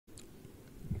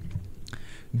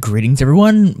Greetings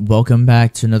everyone, welcome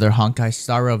back to another Honkai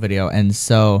Star Rail video. And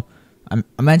so I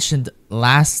mentioned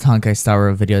last Honkai Star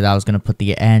Rail video that I was going to put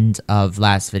the end of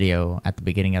last video at the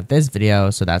beginning of this video,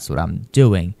 so that's what I'm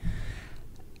doing.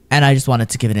 And I just wanted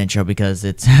to give an intro because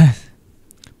it's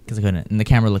because I couldn't, and the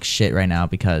camera looks shit right now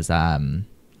because I'm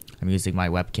using my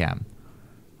webcam,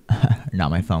 not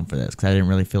my phone for this, because I didn't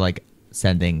really feel like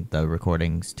sending the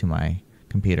recordings to my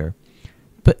computer.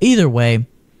 But either way,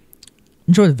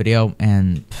 enjoy the video,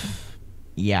 and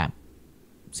yeah,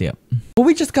 see ya. But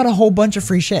we just got a whole bunch of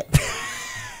free shit.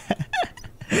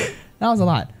 That was a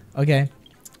lot. Okay.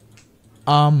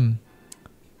 What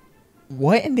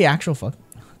in the actual fuck?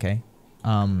 Okay.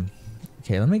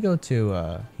 Okay, let me go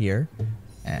to here,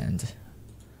 and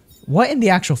what in the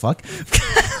actual fuck?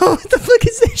 What the fuck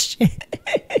is this shit?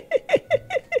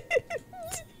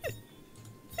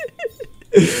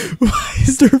 Why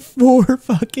is there 4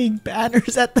 fucking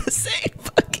banners at the same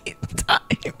fucking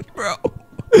time, bro?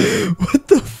 What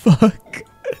the fuck?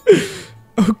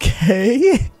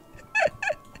 Okay.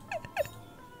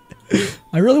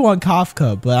 I really want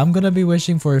Kafka, but I'm gonna be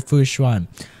wishing for Feixiao.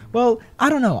 Well, I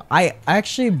don't know. I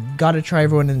actually gotta try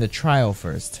everyone in the trial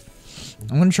first.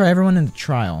 I'm gonna try everyone in the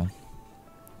trial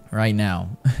right now,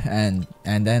 and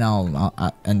then I'll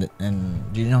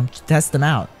you know, test them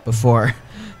out before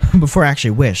before I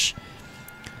actually wish,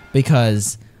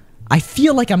 because I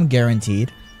feel like I'm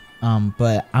guaranteed,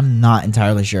 but I'm not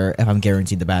entirely sure if I'm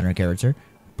guaranteed the banner character.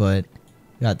 But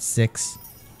got 6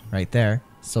 right there,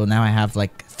 so now I have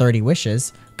like 30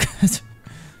 wishes.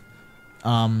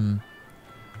 But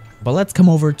let's come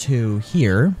over to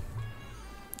here.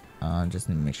 Just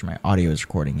need to make sure my audio is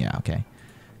recording. Yeah, okay.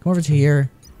 Come over to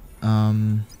here.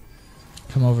 Come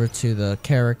over to the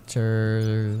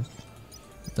character,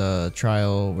 the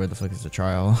trial. Where the fuck is the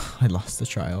trial? I lost the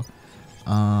trial.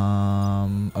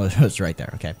 Oh, it's right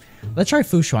there. Okay, let's try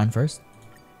Feixiao first,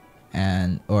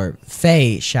 or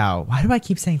Feixiao. Why do I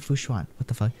keep saying Feixiao? What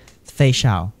the fuck? It's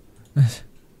Feixiao.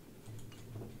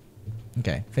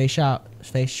 Okay, Feixiao.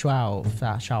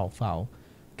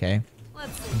 Okay,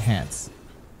 enhance.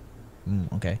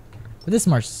 Okay, but this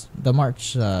March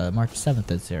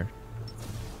 7th is here.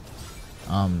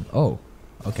 Oh,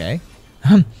 okay.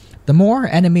 The more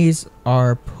enemies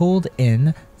are pulled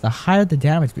in, the higher the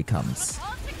damage becomes.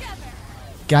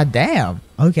 God damn.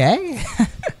 Okay.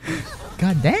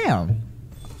 God damn.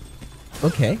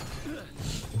 Okay.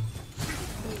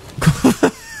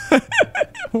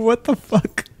 What the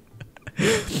fuck?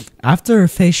 After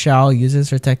Feixiao uses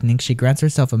her technique, she grants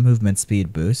herself a movement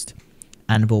speed boost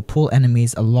and will pull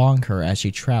enemies along her as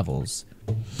she travels.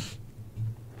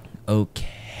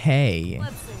 Okay.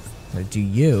 So do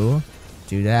you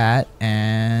do that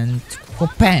and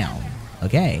bam.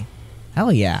 Okay.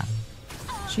 Hell yeah.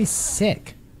 She's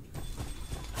sick.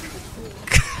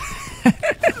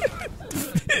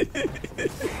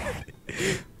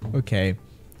 Okay.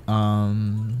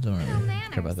 Don't really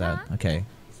care about that. Okay.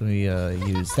 So we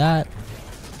use that.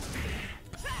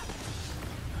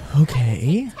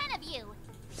 Okay.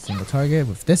 Single target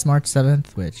with this March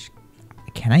 7th, which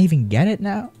can I even get it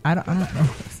now? I don't know.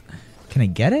 Can I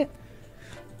get it?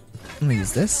 Let me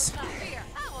use this.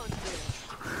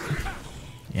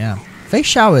 Yeah.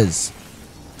 Feixiao is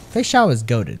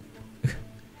goated.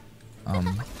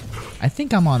 I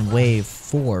think I'm on wave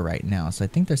 4 right now, so I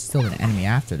think there's still an enemy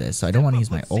after this, so I don't want to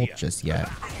use my ult just yet.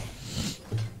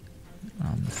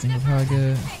 Single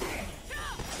target.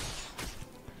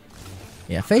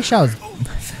 Yeah,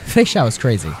 Feixiao is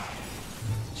crazy.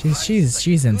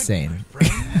 She's insane.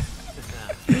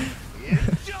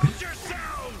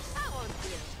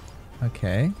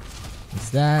 Okay, use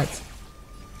that.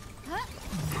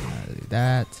 Do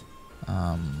that.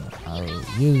 I'll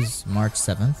use March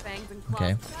 7th.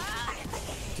 Okay.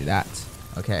 Do that.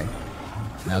 Okay.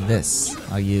 Now this.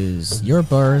 I'll use your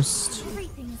burst.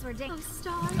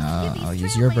 I'll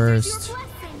use your burst.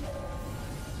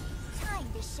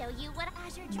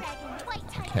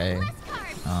 Okay.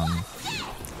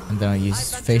 And then I'll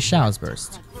use Feixiao's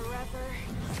burst.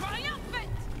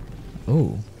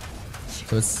 Oh.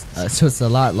 So it's a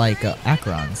lot like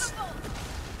Acheron's.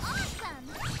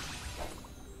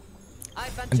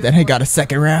 And then I got a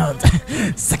second round.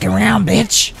 Second round,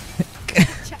 bitch.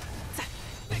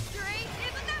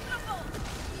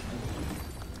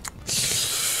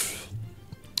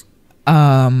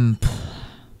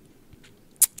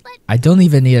 I don't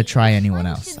even need to try anyone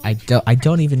else. I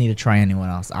don't even need to try anyone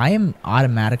else. I am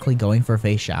automatically going for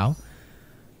Feixiao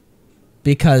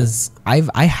because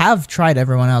I have tried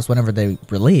everyone else whenever they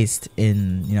released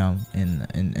in, you know,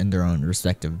 in their own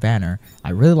respective banner.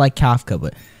 I really like Kafka,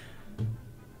 but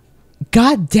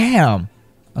god damn.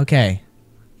 Okay.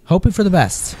 Hoping for the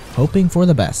best. Hoping for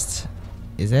the best.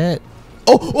 Is it?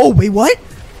 Oh, wait, what?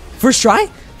 First try?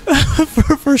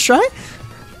 First try?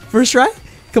 First try?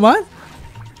 Come on.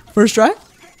 First try?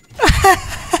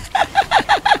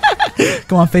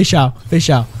 Come on, Feixiao.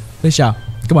 Feixiao. Feixiao.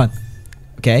 Come on.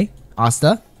 Okay.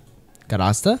 Asta. Got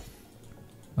Asta.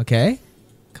 Okay.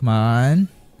 Come on.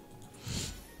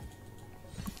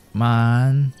 Come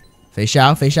on.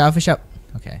 Feixiao. Feixiao. Feixiao.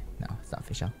 Okay. No, it's not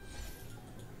Feixiao.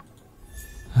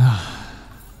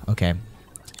 Okay.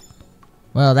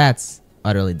 Well, that's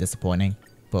utterly disappointing,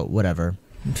 but whatever.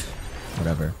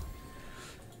 Whatever.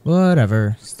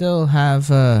 Whatever. Still have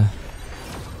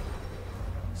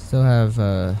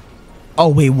oh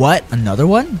wait, what? Another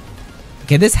one?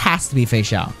 Okay, this has to be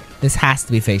Feixiao. This has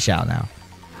to be Feixiao now.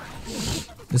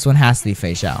 This one has to be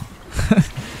Feixiao.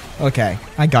 Okay,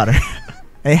 I got her.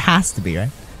 It has to be,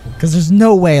 right? Because there's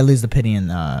no way I lose the pity in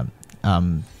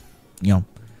you know,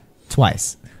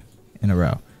 twice in a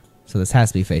row. So this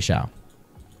has to be Feixiao.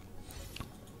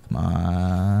 Come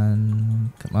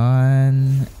on. Come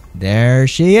on. There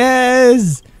she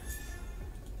is.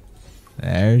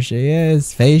 There she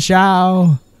is.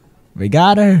 Feixiao. We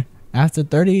got her. After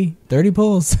 30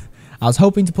 pulls. I was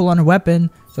hoping to pull on her weapon.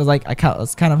 So I was like, I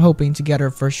was kind of hoping to get her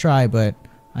first try, but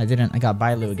I didn't. I got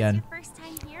Bailu again.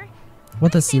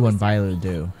 What does C1 Bailu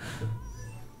do?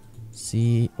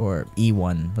 C or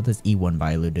E1. What does E1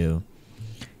 Bailu do?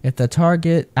 If the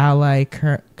target ally's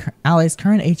current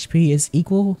HP is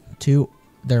equal to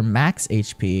their max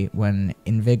HP when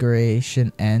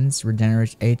invigoration ends,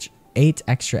 regenerates 8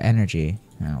 extra energy.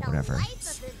 Oh, whatever.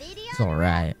 It's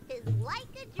alright.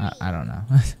 I don't know.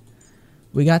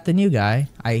 We got the new guy.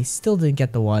 I still didn't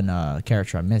get the one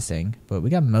character I'm missing, but we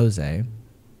got Mose.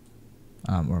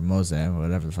 Or Mose,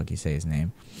 whatever the fuck you say his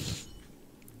name.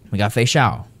 We got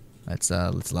Feixiao. Let's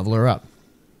level her up.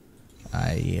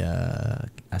 I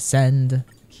ascend.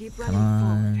 Come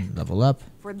on, level up.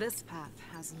 For this path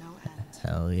has no end.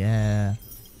 Hell yeah.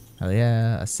 Hell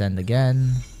yeah. Ascend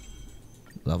again.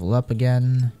 Level up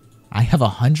again. I have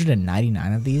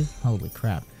 199 of these? Holy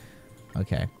crap.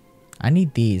 Okay. I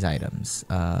need these items.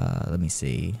 Let me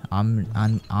see.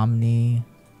 Omni.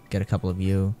 Get a couple of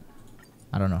you.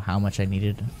 I don't know how much I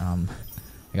needed. I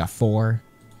got 4.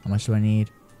 How much do I need?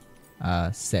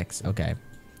 6. Okay.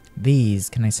 These,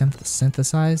 can I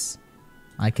synthesize?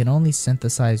 I can only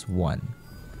synthesize 1.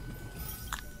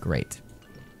 Great.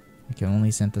 I can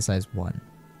only synthesize 1.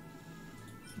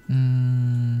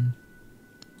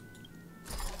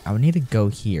 I would need to go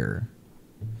here.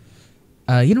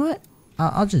 You know what?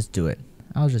 I'll just do it.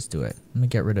 I'll just do it. Let me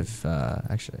get rid of,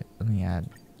 actually, let me add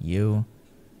you.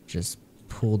 Just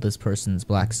pull this person's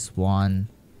black swan.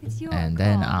 And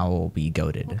then I will be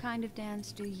goated. What kind of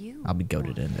dance do you I'll be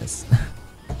goated in this.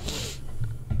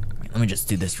 Let me just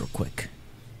do this real quick.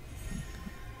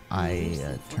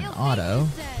 I turn auto.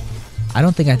 I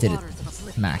don't think I did it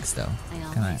max though.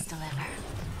 Can I?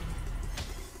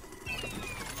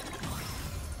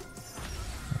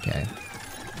 Okay.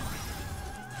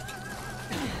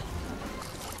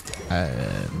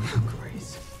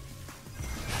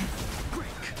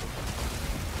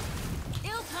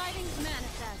 Ill tidings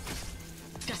manifest.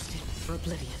 Destined for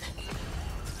oblivion.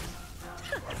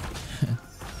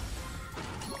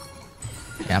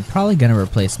 Yeah, I'm probably gonna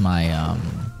replace my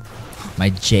my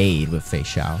Jade with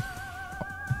Feixiao.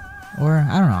 Or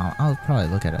I don't know. I'll probably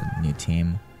look at a new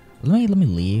team. Let me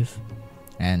leave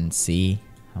and see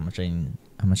how much I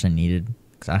needed.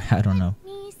 Cause I don't know.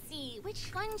 Let me see.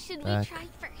 Which one should we try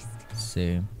first? Let's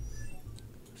see.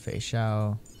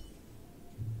 Feixiao.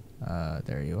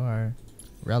 There you are.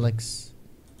 Relics.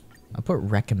 I'll put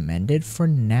recommended for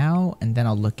now, and then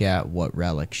I'll look at what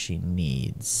relic she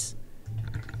needs.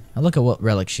 I'll look at what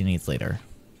relic she needs later.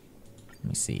 Let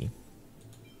me see.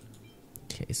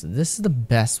 Okay, so this is the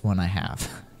best one I have.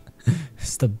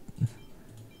 It's the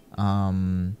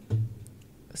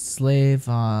stave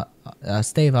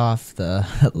off the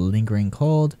lingering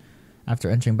cold. After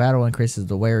entering battle, increases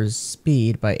the wearer's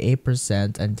speed by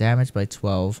 8% and damage by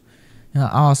 12. You know,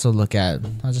 I'll just look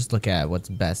at what's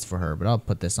best for her, but I'll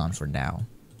put this on for now.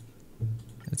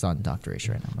 It's on Dr. Ace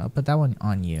right now. I'll put that one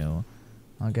on you.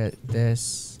 I'll get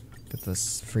this. Get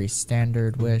this free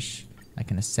standard wish. I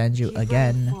can ascend you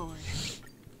again.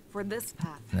 For this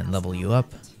path And then level you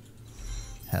up.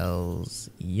 Hells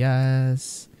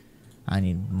yes. I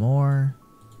need more.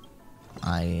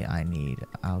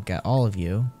 I'll get all of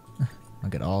you. I'll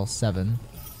get all 7.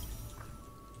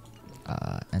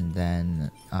 And then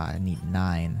I need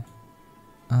 9.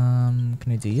 Can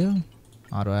I do you?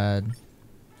 Auto add.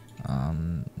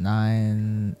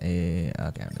 9. Okay,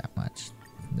 that much.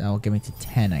 That will get me to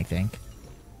 10, I think.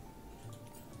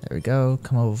 There we go.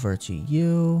 Come over to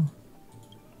you.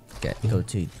 Go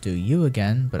to do you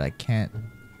again, but I can't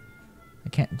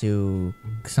do,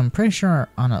 because I'm pretty sure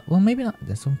on a, well, maybe not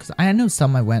this one, because I know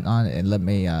some I went on and let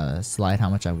me slide how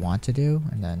much I want to do,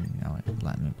 and then, you know, it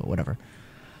let me, but whatever.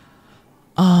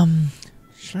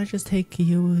 Should I just take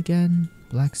you again?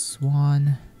 Black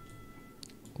Swan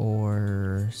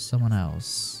or someone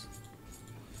else?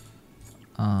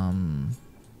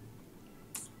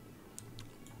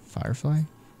 Firefly?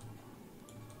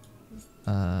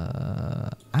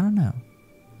 I don't know.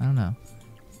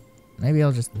 Maybe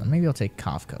I'll take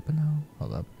Kafka, but no,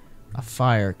 hold up. A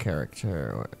fire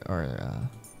character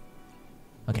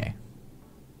okay.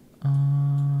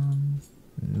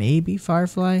 Maybe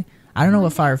Firefly? I don't know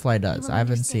what Firefly does. I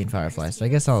haven't seen Firefly, so I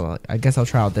guess I'll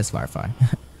try out this Firefly.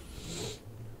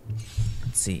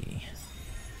 Let's see.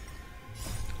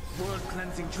 World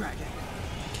cleansing dragon.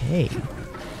 Okay.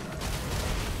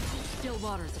 Still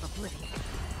waters of oblivion.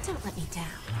 Don't let me down.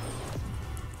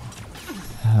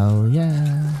 Hell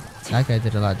yeah. That guy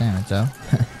did a lot of damage though.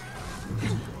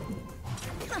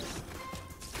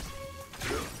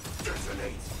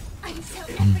 I'm so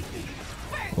everything.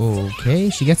 Okay,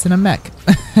 she gets in a mech.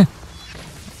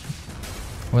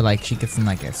 Or like she gets in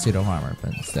like a pseudo armor,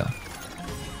 but still.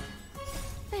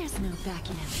 There's no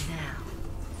backing out now.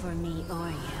 For me or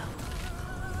you.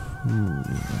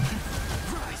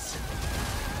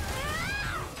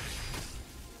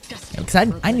 Because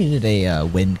I needed a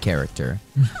wind character.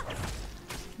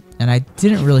 And I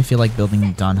didn't really feel like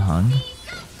building Don Hung.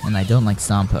 And I don't like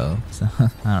Sampo, so I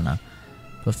don't know.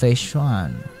 But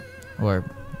Feixiao, or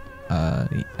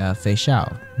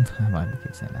Feixiao. Why do I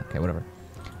keep saying that? Okay, whatever.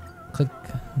 Click,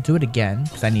 do it again,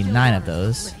 because I need 9 of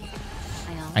those.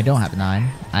 I don't have 9.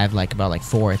 I have like about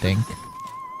 4, I think.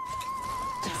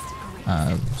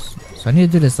 So I need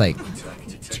to do this like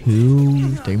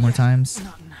 2, 3 more times.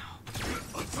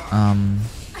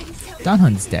 Don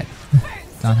Hung's dead.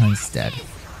 Don Hung's dead.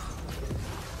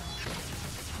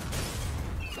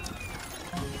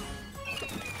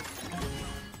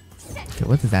 Okay,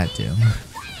 what did that do?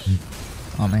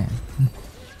 Oh man,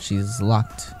 she's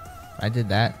locked. I did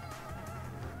that.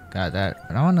 Got that.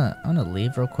 But I wanna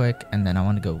leave real quick, and then I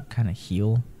wanna go kind of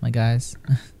heal my guys.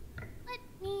 Let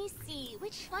me see.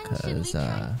 Which one should we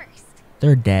try first?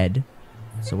 They're dead.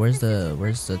 So where's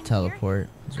the teleport?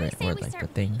 It's right, or like the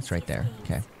thing. It's right there.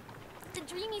 Okay. The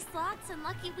dreamy slots and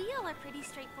lucky wheel are pretty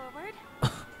straightforward.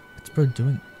 What's bro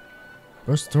doing?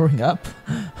 Bro's throwing up.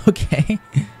 Okay.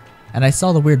 And I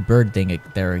saw the weird bird thing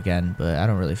there again, but I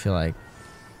don't really feel like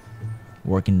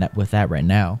working with that right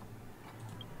now.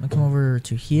 I'm gonna come over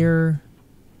to here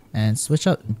and switch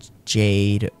up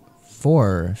Jade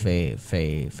for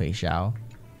Feixiao.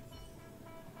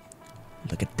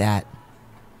 Look at that.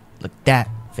 Look at that.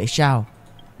 Feixiao.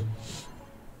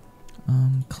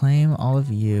 Claim all of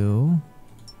you.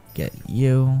 Get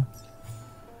you.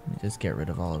 Let me just get rid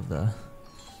of all the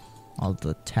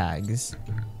tags.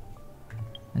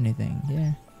 Anything?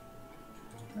 Yeah.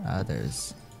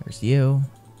 There's you.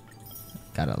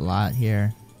 Got a lot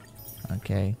here.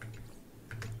 Okay.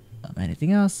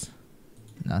 Anything else?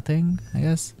 Nothing, I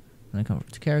guess. I'm gonna come over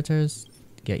to characters.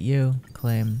 Get you.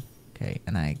 Claim. Okay,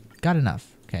 and I got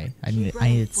enough. Okay, I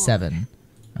needed 7.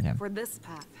 Okay. For this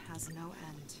path has no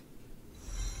end.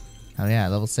 Oh yeah,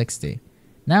 level 60.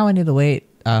 Now I need to wait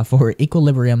for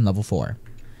Equilibrium level 4.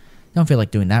 Don't feel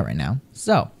like doing that right now.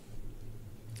 So,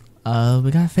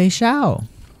 we got Feixiao.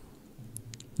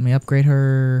 Let me upgrade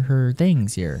her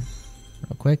things here,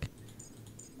 real quick.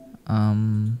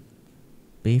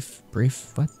 Brief.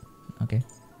 What? Okay.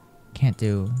 Can't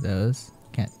do those.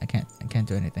 I can't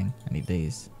do anything. I need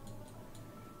these.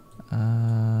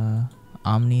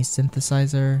 Omni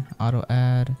synthesizer, auto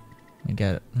add.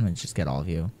 Let me just get all of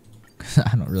you.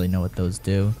 I don't really know what those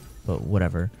do, but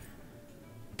whatever.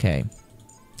 Okay.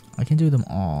 I can do them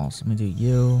all. So I'm gonna do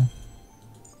you,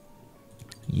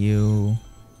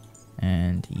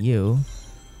 and you.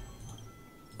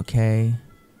 Okay.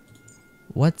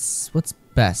 What's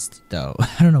best though?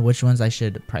 I don't know which ones I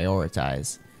should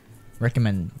prioritize.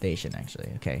 Recommendation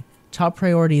actually. Okay. Top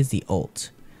priority is the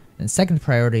ult. And second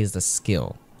priority is the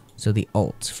skill. So the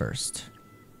ult first.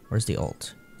 Where's the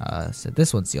ult? So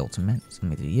this one's the ultimate. So let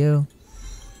me do you.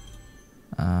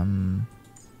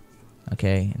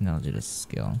 Okay, and then I'll do the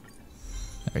skill.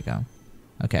 There we go.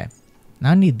 Okay.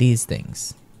 Now I need these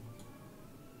things.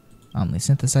 Omni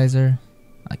synthesizer.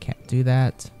 I can't do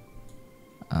that.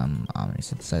 Omni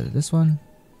synthesizer this one.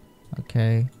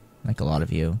 Okay. Like a lot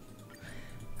of you.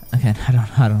 Again, I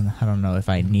don't know if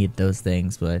I need those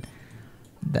things, but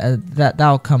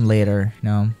that'll come later, you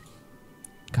know.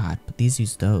 God, but these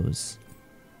use those.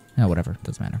 No, whatever.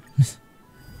 Doesn't matter.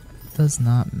 Does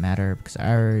not matter because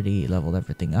I already leveled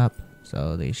everything up.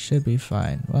 So they should be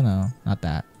fine. Well, no, not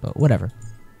that. But whatever.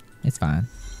 It's fine.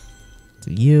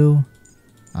 Do you.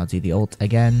 I'll do the ult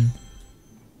again.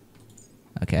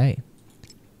 Okay.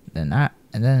 Then that.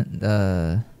 And then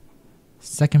the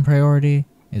second priority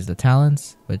is the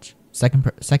talents. Which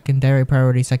secondary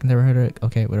priority,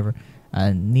 okay, whatever.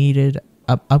 Needed.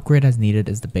 Upgrade as needed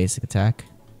is the basic attack.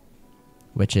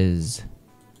 Which is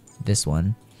this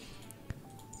one.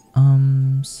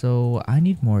 So I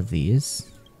need more of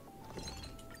these.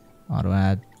 Auto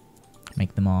add.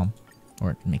 Make them all.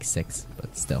 Or make 6,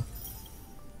 but still.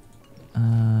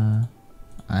 I'll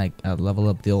level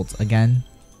up the ult again.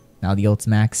 Now the ult's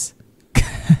max.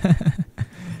 Let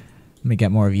me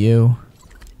get more of you.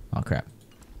 Oh crap.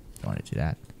 Don't want to do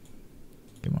that.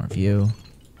 Get more of you.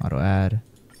 Auto add.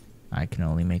 I can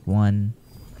only make 1.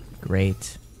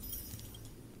 Great.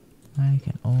 I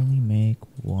can only make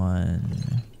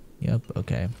 1. Yep,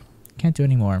 okay. Can't do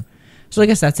any more. So I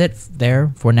guess that's it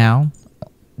there for now.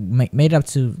 Made it up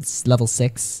to level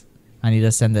 6. I need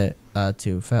to send it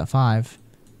to 5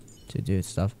 to do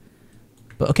stuff.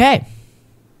 But okay.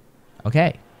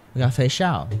 Okay. We got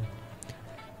Feixiao.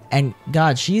 And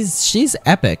God, she's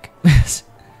epic.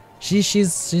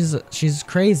 she's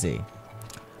crazy.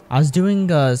 I was doing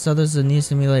so there's a new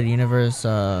simulated universe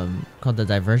called the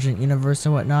Divergent Universe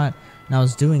and whatnot, and I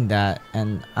was doing that,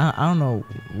 and I don't know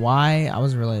why I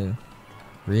wasn't really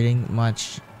reading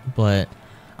much, but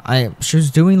she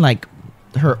was doing like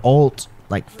her ult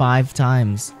like 5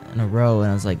 times in a row,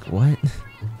 and I was like, what?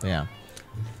 Yeah,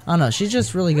 I don't know. She's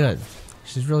just really good.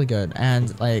 She's really good,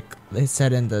 and like they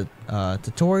said in the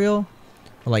tutorial,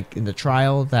 or like in the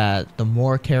trial, that the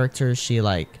more characters she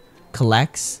like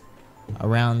collects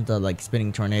around the like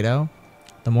spinning tornado,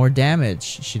 the more damage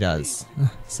she does.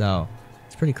 So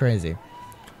it's pretty crazy.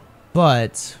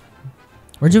 But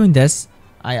we're doing this.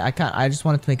 I just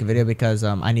wanted to make a video because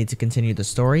I need to continue the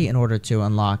story in order to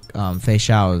unlock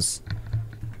Feixiao's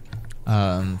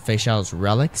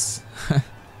relics.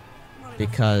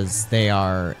 Because they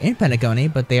are in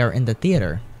Pentagony, but they are in the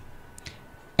theater.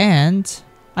 And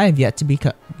I have yet to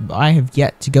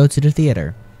go to the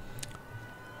theater.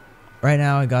 Right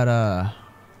now I gotta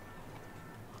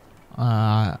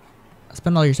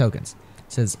spend all your tokens.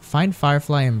 It says find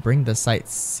Firefly and bring the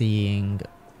sightseeing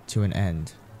to an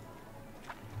end.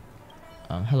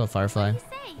 Hello Firefly. What do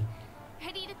you say?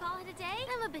 Ready to call it a day?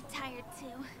 I'm a bit tired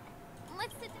too.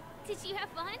 Did you have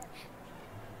fun?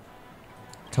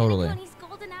 Totally. Pony's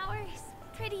golden hour is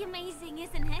pretty amazing,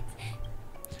 isn't it?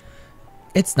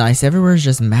 It's nice. Everywhere's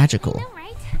just magical. I know,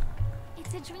 right?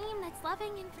 It's a dream that's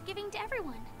loving and forgiving to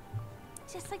everyone.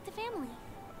 Just like the family.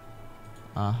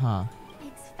 Uh-huh.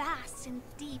 It's vast and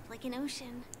deep like an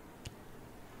ocean.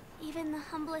 Even the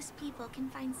humblest people can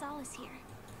find solace here.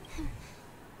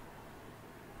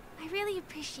 I really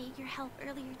appreciate your help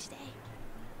earlier today.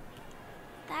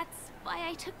 That's why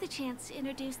I took the chance to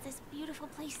introduce this beautiful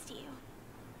place to you.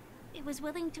 It was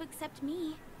willing to accept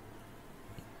me,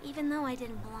 even though I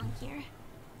didn't belong here.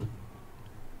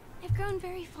 I've grown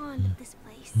very fond of this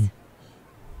place.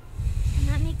 And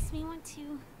that makes me want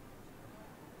to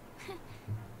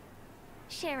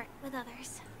share it with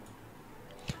others.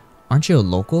 Aren't you a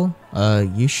local?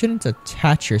 You shouldn't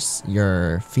attach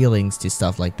your feelings to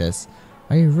stuff like this.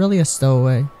 Are you really a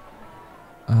stowaway?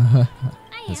 I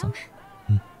am.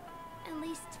 At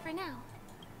least for now.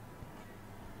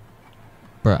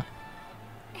 Bruh.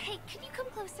 Hey, can you come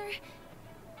closer?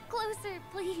 Closer,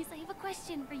 please. I have a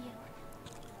question for you.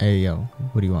 Hey, yo.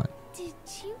 What do you want? Did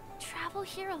you travel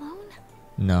here alone?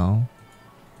 No.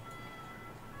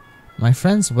 My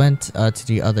friends went to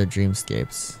the other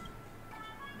dreamscapes.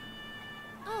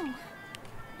 Oh,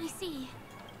 I see.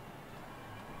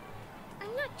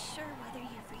 I'm not sure whether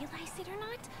you've realized it or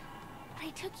not, but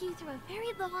I took you through a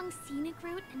very long scenic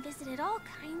route and visited all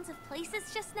kinds of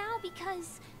places just now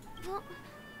because, well,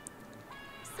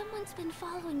 someone's been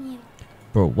following you.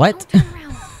 Bro, what? Don't turn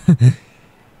around.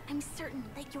 I'm certain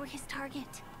that you're his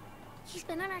target. He's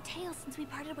been on our tail since we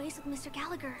parted ways with Mr.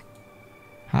 Gallagher.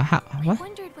 What? I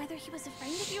wondered whether he was a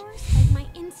friend of yours, but my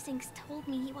instincts told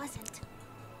me he wasn't.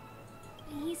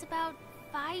 He's about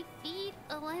 5 feet,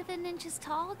 11 inches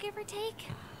tall, give or take.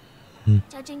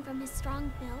 Judging from his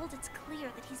strong build, it's clear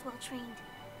that he's well trained.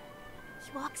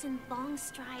 He walks in long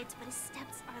strides, but his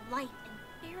steps are light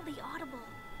and barely audible.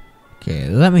 Okay,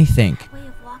 let me think. That way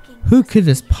of walking Who could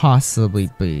this possibly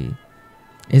be?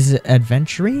 Is it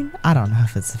Adventurine? I don't know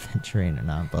if it's Adventurine or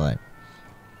not, but like...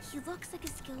 He looks like a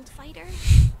skilled fighter.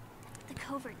 The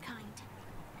covert kind.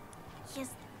 He has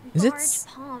large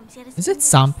palms, yet his Is it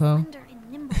fingers are Sampo? slender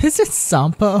and nimble. Is it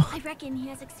Sampo? I reckon he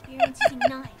has experience using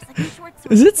knives like a short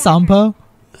sword. Is it Sampo?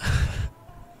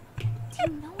 Do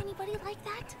you know anybody like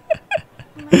that?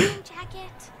 Maroon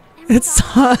jacket. It's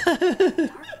dark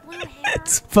blue hair.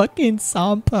 it's fucking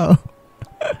Sampo.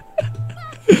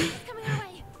 He's coming our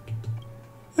way.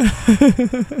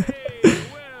 Hey,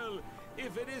 well,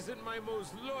 if it isn't my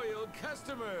most loyal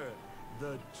customer,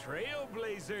 the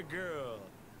Trailblazer girl.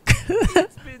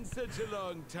 It's been such a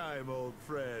long time, old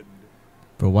friend.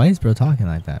 Bro, why is bro talking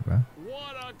like that, bro?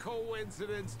 What a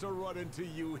coincidence to run into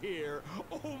you here.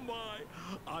 Oh my,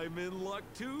 I'm in luck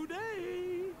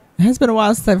today. It has been a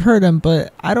while since I've heard him,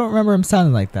 but I don't remember him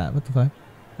sounding like that. What the fuck?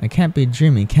 I can't be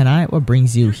dreaming, can I? What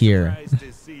brings you here? Surprised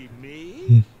to see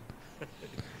me?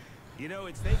 You know,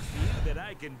 it's thanks to you that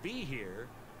I can be here.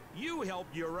 You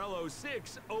helped Urello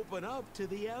 6 open up to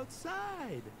the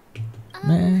outside.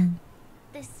 Man.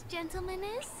 This gentleman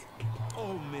is?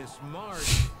 Oh, Miss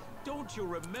Marsh, don't you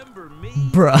remember me?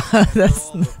 Bruh, For that's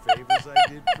all the favors I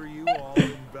did for you all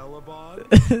in Bellabon?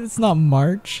 it's not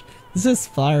March. This is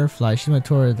Firefly. She's my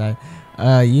tour that.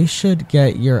 You should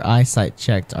get your eyesight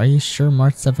checked. Are you sure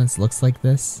March 7th looks like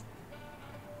this?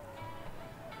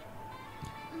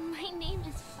 My name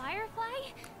is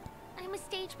Firefly. I'm a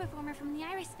stage performer from the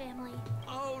Iris family.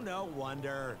 Oh, no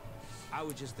wonder. I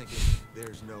was just thinking,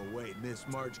 there's no way Miss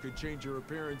March could change her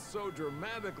appearance so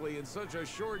dramatically in such a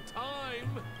short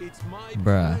time. It's my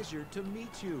Bruh. pleasure to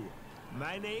meet you.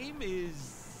 My name is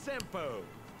Sempo,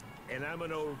 and I'm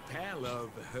an old pal of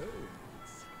hers.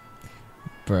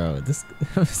 Bro, this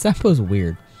Sampo's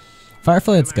weird.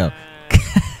 Firefly, let's go.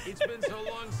 It's been so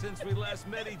long since we last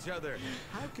met each other.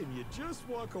 How can you just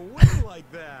walk away like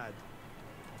that?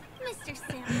 Mr.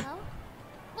 Sampo,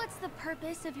 what's the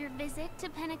purpose of your visit to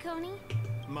Penacony?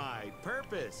 My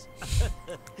purpose?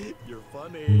 You're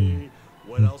funny.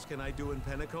 What else can I do in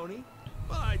Penacony?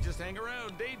 Well, I just hang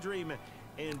around, daydream,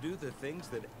 and do the things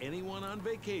that anyone on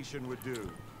vacation would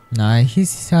do. Nah,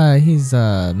 he's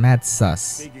mad sus.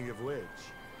 Speaking of which,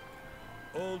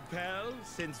 old pal,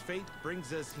 since fate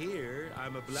brings us here,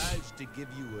 I'm obliged to give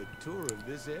you a tour of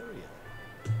this area.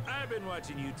 I've been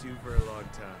watching you two for a long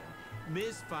time.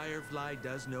 Miss Firefly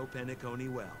does know Penacony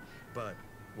well, but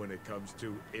when it comes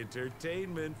to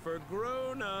entertainment for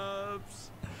grown-ups,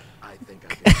 I think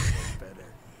I can do much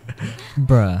better.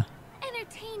 Bruh.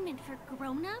 Entertainment for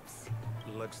grown-ups?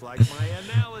 Looks like my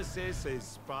analysis is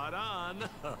spot on.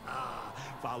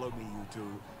 Follow me, you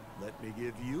two. Let me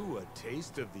give you a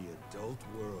taste of the adult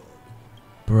world.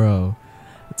 Bro.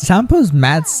 Sampo's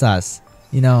mad sus.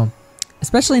 You know,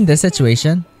 especially in this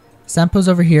situation. Sampo's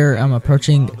over here, I'm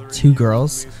approaching two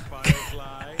girls.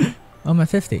 I'm at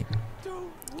 50.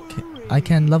 I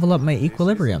can level up my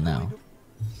equilibrium now.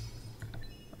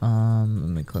 Let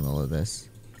me claim all of this.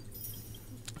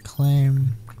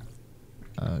 Claim.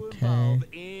 Okay.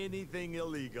 Anything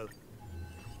illegal.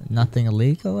 Nothing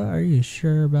illegal? Are you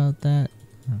sure about that?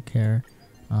 I don't care.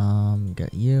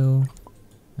 Get you.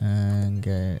 And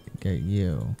get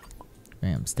you.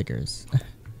 Bam, stickers.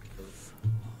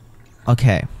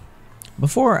 Okay.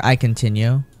 Before I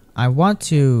continue, I want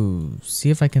to see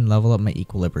if I can level up my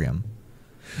equilibrium.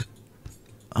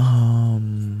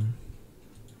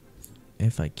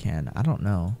 If I can. I don't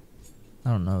know. I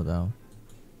don't know though.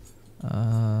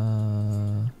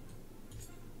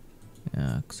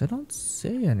 Yeah, because I don't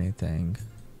see anything.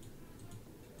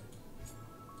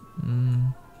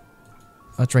 Oh,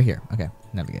 it's right here. Okay,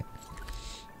 navigate.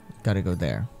 Gotta go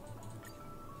there.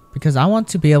 Because I want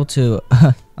to be able to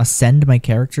ascend my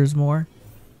characters more.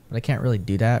 But I can't really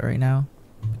do that right now.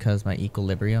 Because my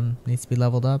equilibrium needs to be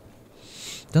leveled up.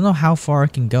 Don't know how far I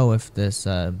can go if this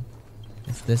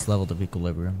leveled of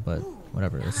equilibrium, but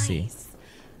whatever, let's see.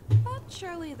 But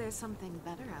surely there's something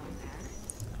better out there.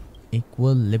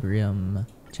 Equilibrium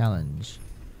challenge.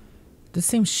 This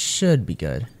thing should be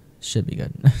good. Should be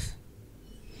good.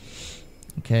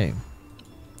 Okay.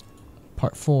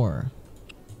 Part 4.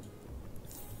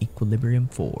 Equilibrium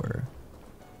 4.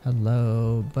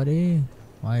 Hello, buddy.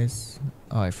 Why is...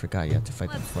 Oh, I forgot you have to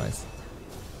fight them twice.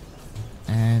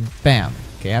 And bam.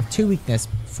 Okay, I have two weakness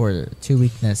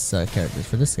characters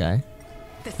for this guy.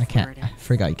 I can't. I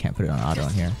forgot you can't put it on auto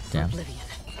on here. Damn.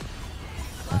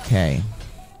 Okay.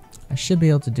 I should be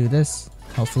able to do this.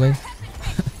 Hopefully.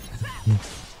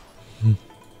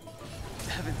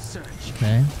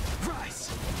 Okay.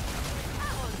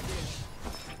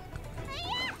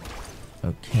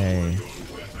 Okay.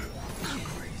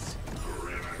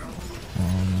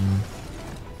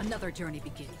 Another journey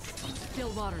begins. Still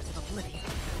waters of oblivion.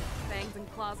 Fangs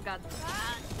and claws got...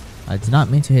 I did not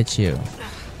mean to hit you.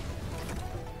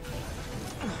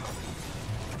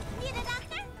 Need a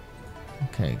doctor?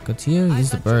 Okay, go to you. Use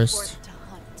the burst.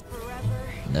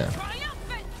 There.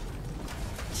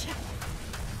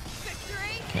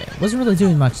 Okay, wasn't really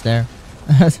doing much there.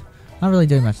 Not really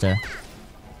doing much there.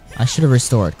 I should have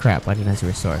restored. Crap, why didn't I have to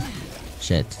restore?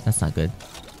 Shit, that's not good.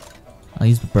 I'll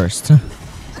use the burst.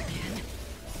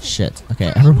 Shit.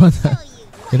 Okay, everyone.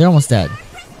 Okay, they're almost dead.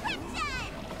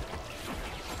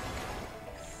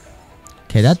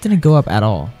 Okay, that didn't go up at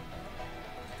all.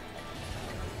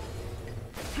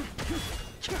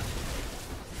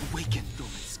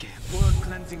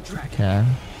 Okay.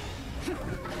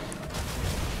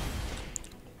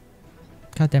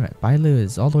 God damn it, Bailu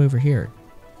is all the way over here.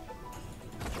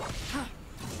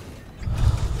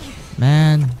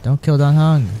 Man, don't kill Dan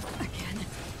Hung.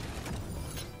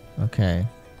 Okay.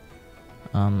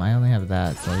 I only have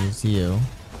that, so I'll use you.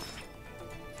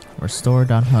 Restore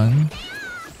Dan Hung.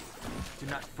 Do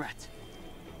not fret.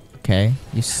 Okay,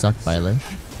 you suck, Bailu.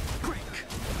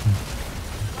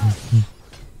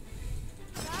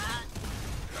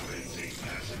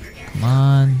 Come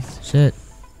on. Shit.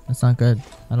 That's not good.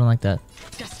 I don't like that.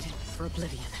 Destined for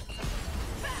oblivion.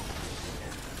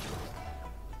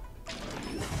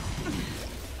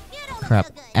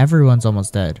 Crap. Everyone's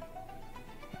almost dead.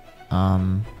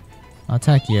 I'll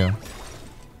attack you.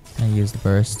 I use the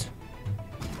burst.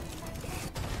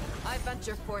 I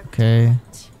venture forth. Okay.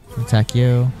 Attack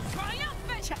you.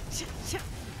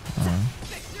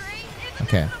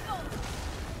 Okay.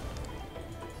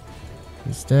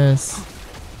 Use this.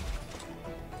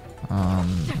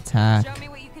 Attack. Show me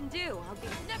what you can do. I'll be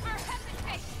never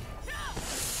hesitate.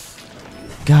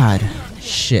 God.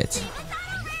 Shit.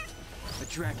 The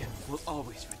dragon will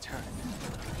always return.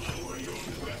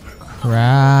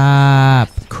 Crap.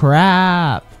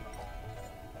 Crap.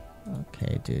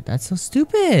 Okay, dude. That's so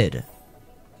stupid.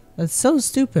 That's so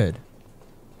stupid.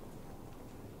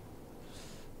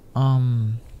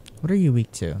 What are you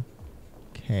weak to?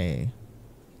 Okay.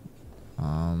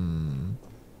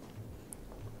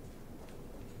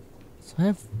 So I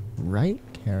have right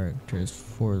characters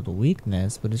for the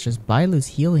weakness, but it's just Bailu's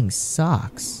healing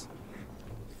sucks.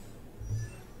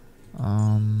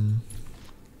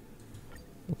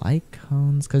 Light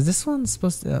cones, because this one's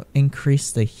supposed to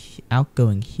increase the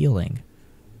outgoing healing.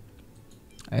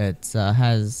 It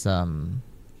has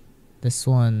this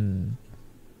one,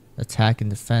 attack and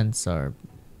defense are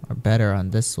better on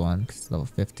this one because it's level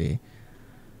 50.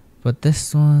 But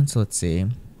this one, so let's see.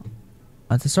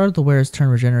 At the start of the wearer's turn,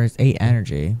 regenerates 8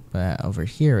 energy, but over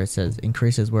here it says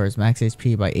increases wearer's max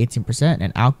HP by 18%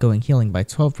 and outgoing healing by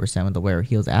 12% when the wearer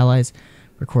heals allies.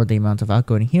 Record the amount of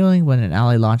outgoing healing when an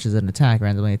ally launches an attack,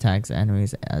 randomly attacks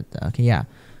enemies. Okay, yeah,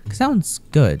 because that one's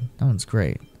good. That one's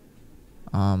great.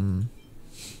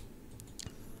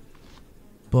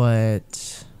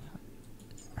 But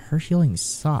her healing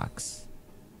sucks.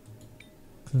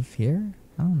 Because of here?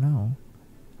 I don't know.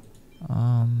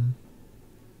 I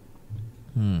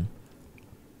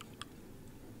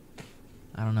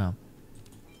don't know.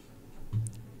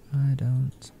 I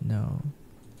don't know.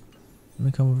 Let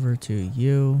me come over to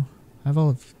you. I have all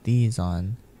of these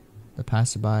on. The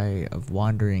passerby of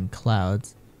wandering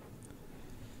clouds.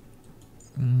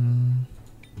 Let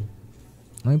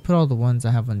me put all the ones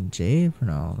I have on Jade.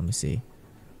 No, let me see.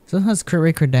 So it has crit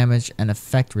rate, crit damage, and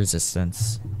effect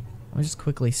resistance. Let me just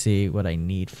quickly see what I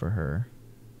need for her.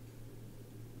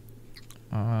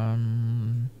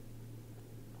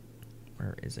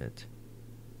 Where is it?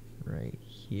 Right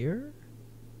here?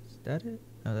 Is that it?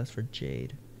 No, that's for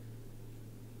Jade.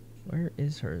 Where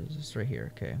is hers? It's right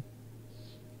here, okay.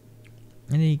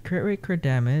 I need crit rate, crit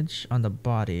damage on the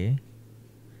body.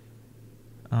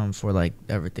 For like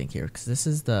everything here, because this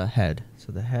is the head.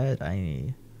 So the head I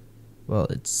need, well,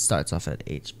 it starts off at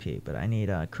HP, but I need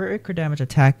crit rate, crit damage,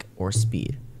 attack, or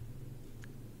speed.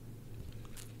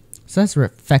 So that's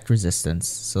effect resistance.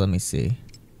 So let me see.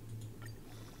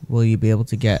 Will you be able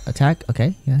to get attack?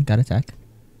 Okay, yeah, got attack.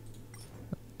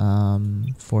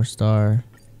 4-star.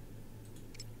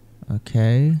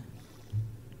 Okay.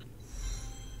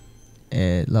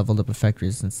 It leveled up effect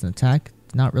resistance and attack.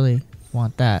 Not really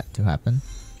want that to happen.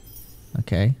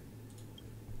 Okay.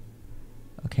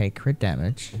 Okay, crit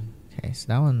damage. Okay, so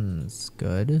that one's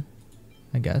good,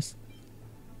 I guess.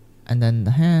 And then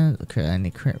the hand. Okay, I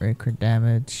need crit rate, crit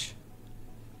damage.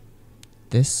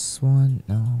 This one,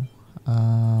 no.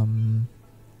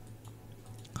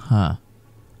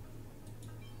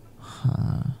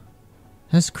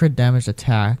 Has crit damage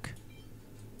attack.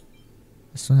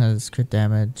 This one has crit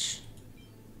damage.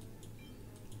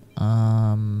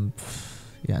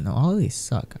 Yeah, no, all of these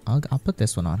suck. I'll put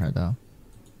this one on her though.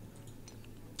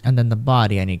 And then the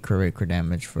body, I need crit rate, crit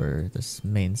damage for this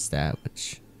main stat,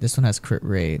 which This one has crit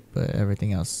rate, but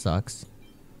everything else sucks.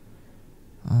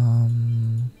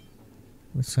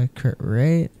 Looks like crit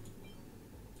rate.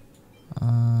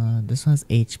 This one has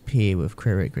HP with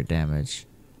crit rate, crit damage.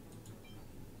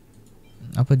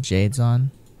 I'll put Jade's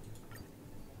on.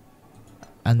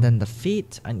 And then the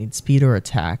feet, I need speed or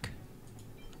attack.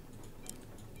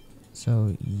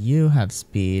 So you have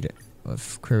speed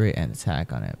with crit rate and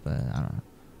attack on it, but I don't know.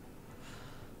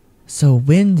 So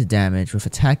wind damage with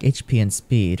attack, HP, and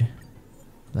speed.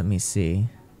 Let me see.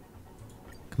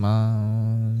 Come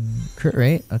on. Crit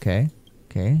rate, okay.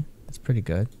 Okay, that's pretty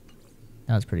good.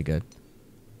 That was pretty good.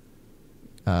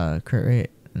 Crit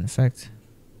rate, in effect.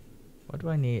 What do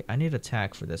I need? I need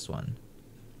attack for this one.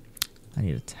 I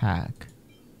need attack.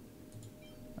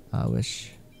 I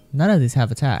wish none of these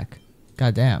have attack.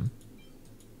 God damn.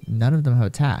 None of them have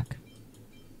attack.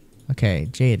 Okay,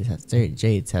 Jade has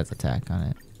attack on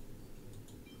it.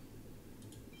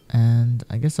 And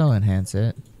I guess I'll enhance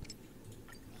it.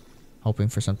 Hoping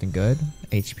for something good.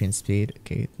 HP and speed.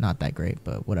 Okay, not that great,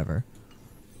 but whatever.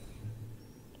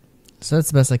 So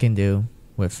that's the best I can do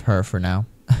with her for now.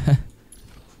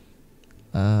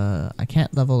 I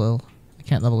can't level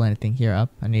anything here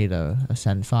up. I need a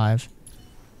Ascend 5.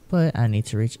 But I need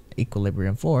to reach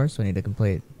Equilibrium 4, so I need to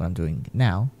complete what I'm doing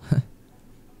now.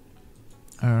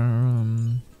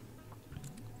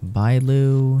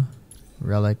 Bailu,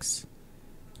 relics.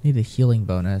 Need a healing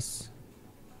bonus.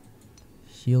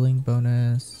 Healing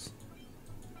bonus.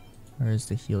 Where is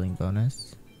the healing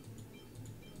bonus?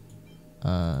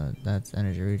 That's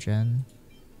energy regen.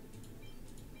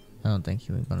 I don't think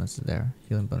healing bonus is there.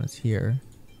 Healing bonus here.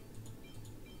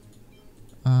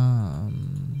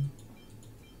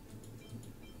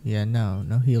 Yeah,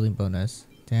 no healing bonus.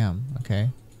 Damn,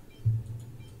 okay.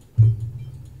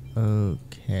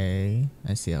 Okay,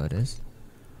 I see how it is.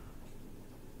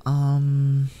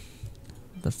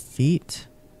 The feet.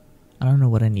 I don't know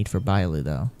what I need for Bailu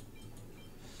though.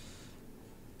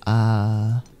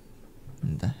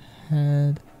 The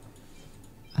head.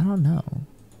 I don't know.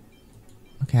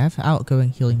 Okay, I have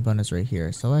outgoing healing bonus right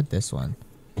here, so I'll add this one.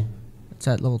 It's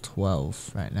at level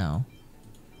 12 right now.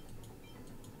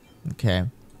 Okay.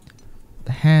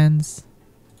 The hands.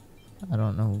 I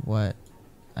don't know what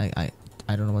I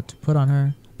don't know what to put on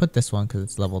her. Put this one because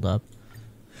it's leveled up.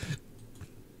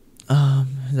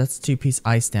 That's 2-piece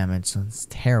ice damage, so it's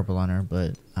terrible on her,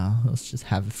 but let's just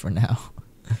have it for now.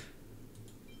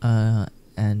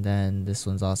 And then this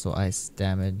one's also ice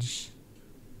damage.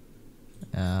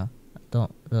 I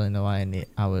don't really know why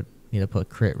I would need to put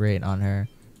crit rate on her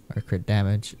or crit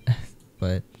damage,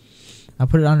 but I'll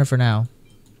put it on her for now.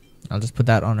 I'll just put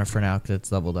that on her for now because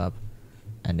it's leveled up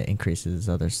and it increases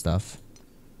other stuff.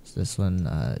 So this one,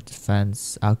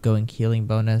 defense, outgoing healing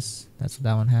bonus. That's what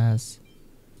that one has.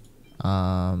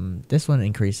 This one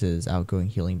increases outgoing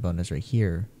healing bonus right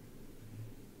here.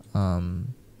 I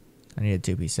need a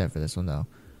 2-piece set for this one though.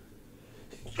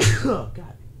 Oh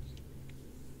god.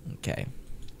 Okay.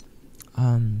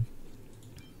 I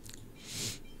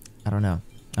don't know.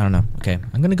 Okay,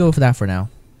 I'm gonna go for that for now.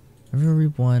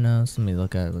 Everyone else, let me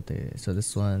look at what they. So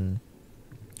this one,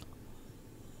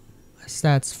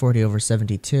 stats 40 over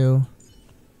 72,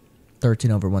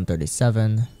 13 over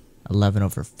 137, 11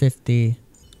 over 50,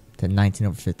 to 19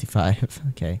 over 55.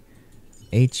 Okay,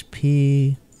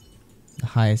 HP, the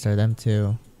highest are them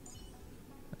two.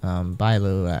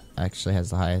 Bailu actually has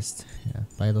the highest. Yeah,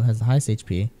 Bailu has the highest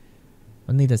HP.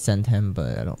 I'll need to send him,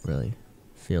 but I don't really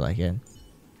feel like it.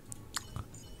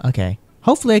 Okay,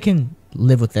 hopefully I can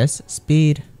live with this.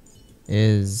 Speed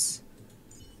is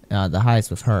the highest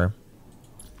with her.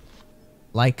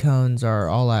 Light cones are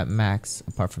all at max,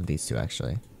 apart from these two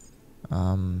actually.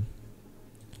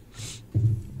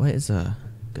 What is a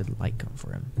good light cone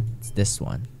for him? It's this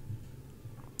one.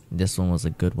 This one was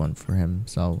a good one for him,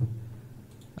 so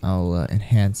I'll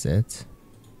enhance it.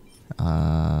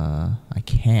 I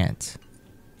can't.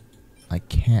 I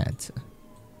can't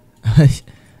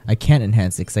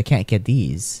enhance it because I can't get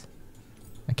these.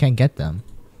 I can't get them.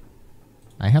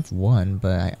 I have one,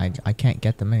 but I can't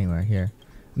get them anywhere here.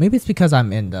 Maybe it's because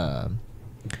I'm in the.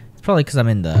 It's probably because I'm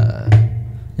in the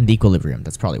equilibrium.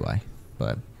 That's probably why.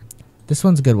 But this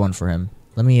one's a good one for him.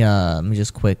 Let me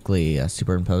just quickly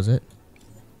superimpose it.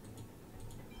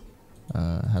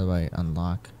 How do I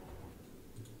unlock?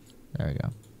 There we go.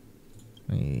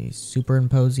 Let me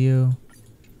superimpose you.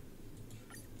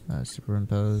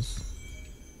 Superimpose.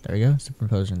 There we go.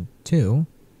 Superimposition 2.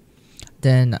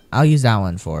 Then I'll use that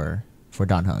one for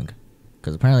Don Hung,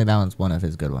 because apparently that one's one of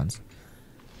his good ones.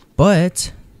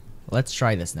 But let's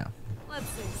try this now. Let's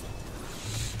see.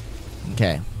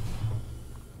 Okay.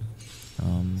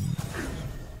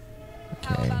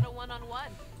 Okay. about a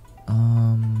one-on-one?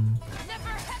 Never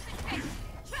hesitate.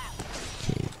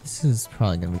 Okay, this is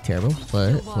probably gonna be terrible, but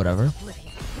Still waters whatever. of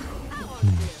oblivion. That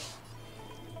won't do.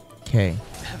 Okay,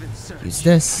 Heaven surge. use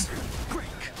this. Break.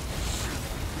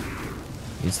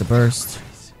 Use the burst.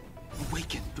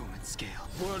 Awaken dormant scale.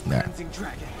 World There. cleansing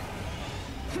dragon.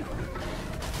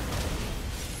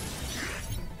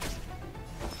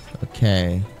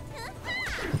 Okay.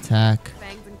 Attack.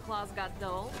 Fangs and claws got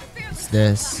dull. Use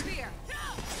this. Fear.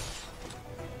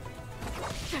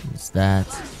 Use that.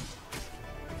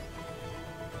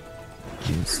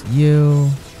 Use you.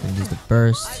 And use the I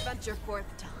burst. venture forth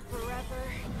to forever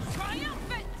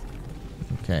triumphant.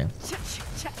 Okay.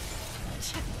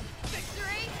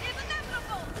 Victory is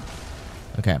inevitable.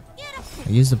 Okay.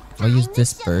 I'll use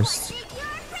this burst.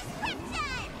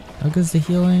 How good's the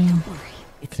healing?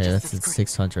 Okay, that's at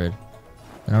 600.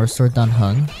 Then I'll restore Dan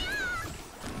Hung.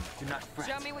 Do not fret.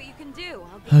 Show me what you can do.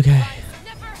 I'll be Okay. surprised.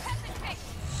 Never hesitate.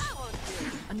 That won't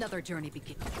do. Another journey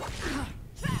begins.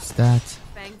 Use that.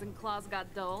 Fangs and claws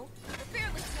got dull. The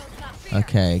fearless knows not fear.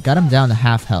 Okay, got him down to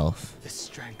half health. The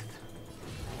strength.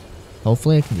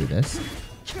 Hopefully I can do this. That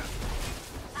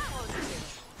won't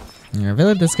do. I feel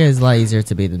like this guy is a lot easier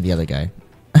to beat than the other guy.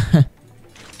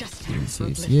 Destined Use for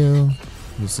use oblivion. you.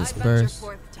 Use this I venture burst.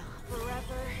 forth to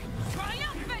forever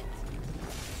triumphant.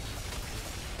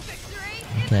 Victory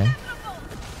is Okay. inevitable.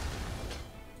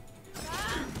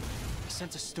 I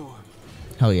sense a storm.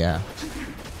 Hell yeah.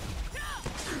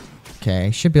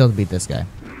 Okay, should be able to beat this guy.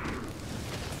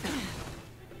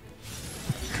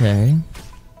 Okay.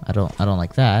 I don't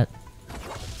like that.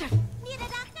 Need a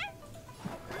doctor?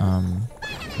 I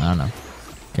don't know.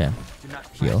 Okay. Do not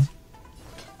fret. Heal.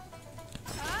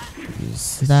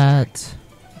 Use that.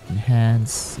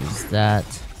 Enhance. Use that.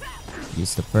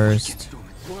 Use the burst.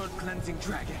 Dormant. World cleansing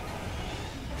dragon.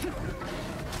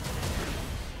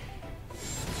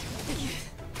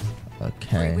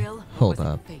 Okay. Free will Hold was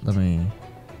up. fate. Let me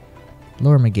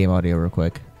lower my game audio real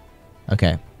quick.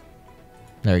 Okay.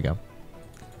 There we go.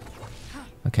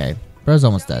 Okay. Bro's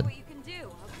almost Show me dead. what you can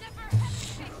do. I'll never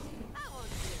hesitate. That won't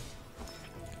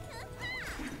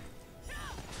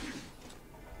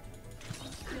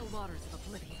do. Still waters of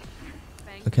oblivion.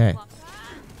 Fangs and Okay. claws-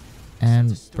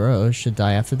 And bro should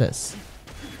die after this.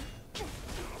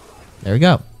 There we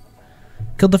go.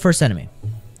 Killed the first enemy.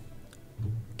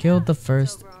 Killed the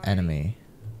first enemy.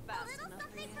 Fast Little enough for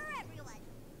something you. for everyone.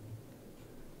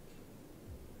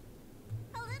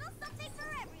 A little something for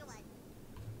everyone.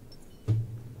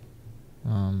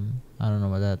 I don't know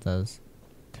what that does.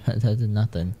 That did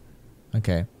nothing.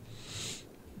 Okay.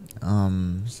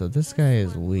 So this guy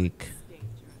is weak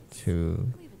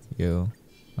to you.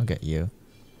 I'll get you.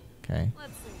 Okay.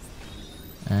 Let's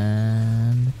see.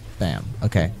 And bam.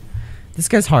 Okay. This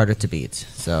guy's harder to beat,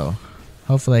 so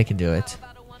hopefully I can do it.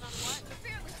 How about a one-on-one? The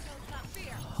fearless knows not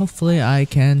fear. Hopefully I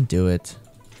can do it.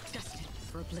 Destined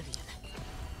for oblivion.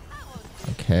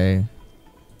 Okay.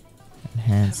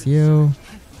 Enhance you.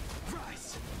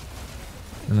 Rise.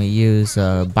 Let me use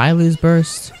Bailu's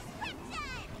burst.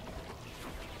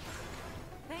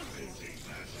 Thank you.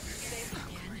 Safe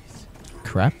again.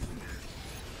 Crap.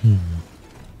 Let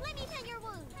me tend your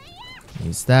wounds.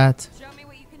 Use that. Show me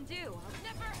what you can do. I'll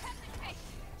never hesitate.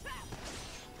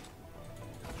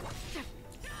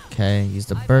 Okay, use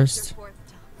the I burst. venture forth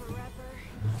to forever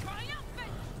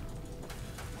triumphant.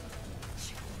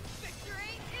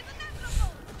 Victory is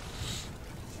inevitable.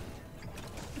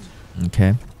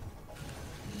 Okay.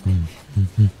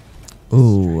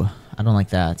 Ooh, I don't like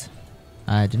that.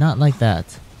 I do not like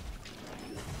that.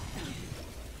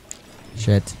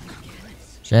 Shit.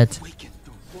 Shit. Awaken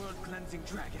dormant. World cleansing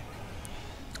dragon.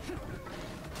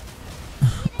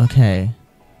 Okay.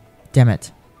 Damn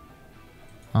it.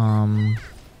 Another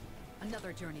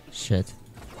journey begins. Shit.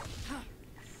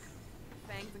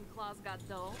 Fangs and claws got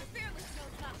dull. The fearless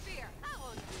knows not fear. That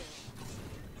won't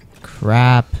do.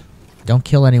 Crap. Don't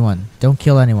kill anyone. Don't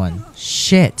kill anyone.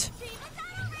 Shit.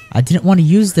 I didn't want to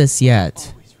use this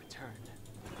yet. Always return.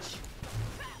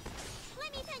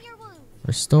 Let me tend your wounds.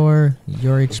 Restore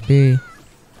your HP.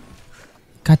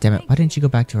 God damn it. Why didn't you go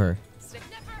back to her? Never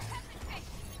hesitate.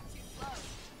 Too slow.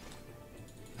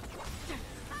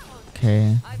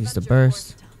 Okay. I Use the venture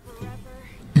burst. forth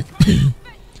to forever.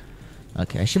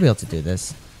 Okay, I should be able to do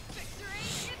this. Victory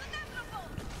is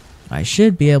inevitable. I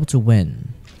should be able to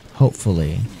win.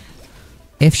 Hopefully.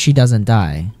 If she doesn't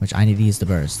die, which I need to use the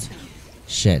burst.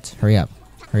 Shit. Hurry up.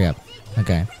 Hurry up.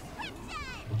 Okay. Do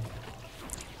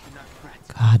not fret.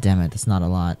 God damn it. That's not a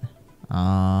lot.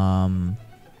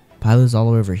 Pilu's all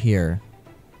the way over here.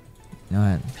 You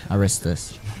know what? I'll risk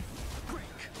this. Break.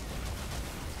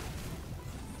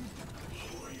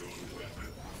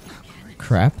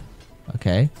 crap.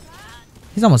 Okay.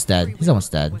 He's almost dead. He's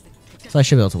almost dead. So I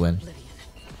should be able to win.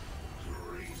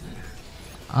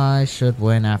 I should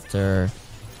win after...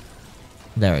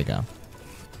 There we go.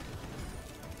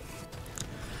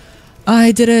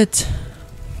 I did it!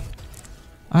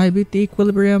 I beat the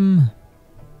equilibrium.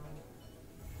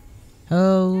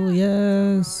 Hell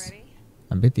yes.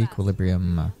 I beat the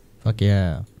equilibrium. Fuck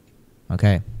yeah.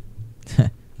 Okay.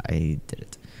 I did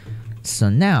it. So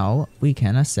now we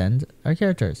can ascend our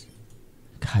characters.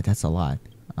 God, that's a lot.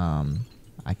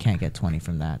 I can't get 20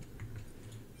 from that.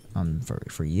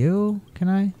 For you, can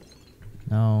I?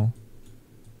 No.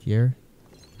 Here?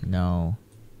 No.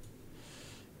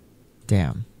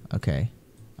 Damn. Okay.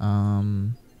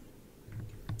 Can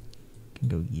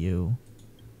go you.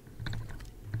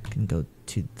 Can go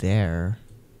to there.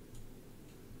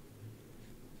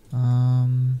 I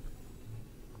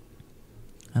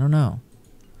don't know.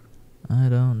 I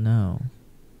don't know.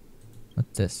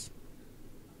 What's this?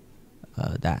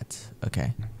 That.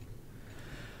 Okay.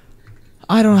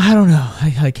 I don't know.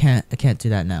 I can't do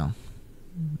that now.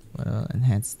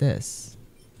 Enhance this.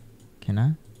 Can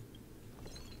I?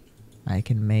 I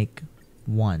can make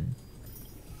one.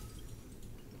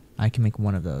 I can make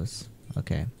one of those.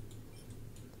 Okay.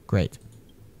 Great.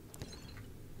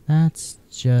 That's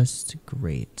just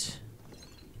great.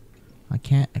 I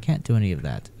can't do any of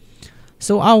that.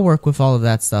 So I'll work with all of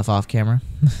that stuff off camera.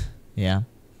 Yeah.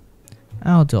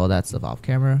 I'll do all that stuff off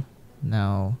camera.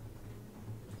 Now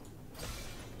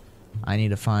I need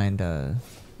to find a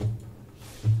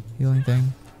healing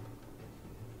thing.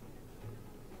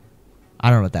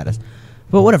 I don't know what that is.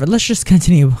 But whatever, let's just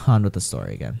continue on with the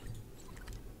story again.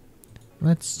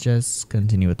 Let's just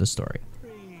continue with the story.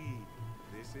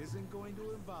 This isn't going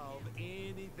to involve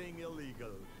anything illegal.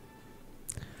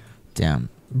 Damn.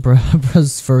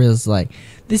 Bro's for real's like,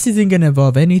 this isn't gonna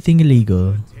involve anything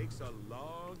illegal. It takes a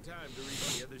long time to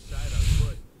reach the other side on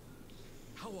foot.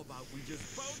 How about we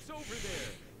just bounce over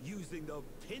there using the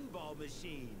pinball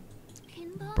machine?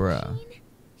 Pinball Bruh. machine?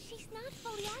 She's not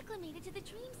fully acclimated to the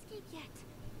dreamscape yet.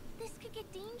 This could get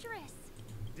dangerous.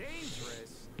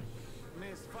 Dangerous?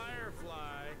 Miss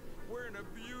Firefly, we're in a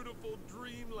beautiful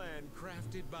dreamland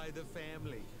crafted by the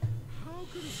family. How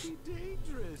could it be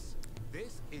dangerous?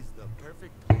 This is the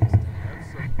perfect place to have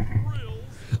some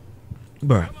thrills.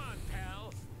 Bruh. Come on,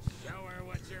 pal. Show her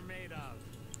what you're made of.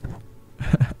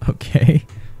 Okay.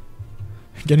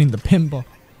 Getting the pinball.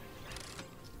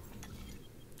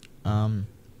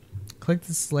 Click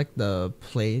to select the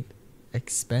plate.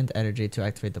 Expend energy to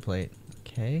activate the plate.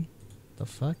 Okay. The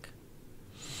fuck?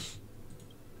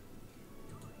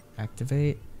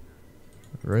 Activate.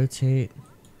 Rotate.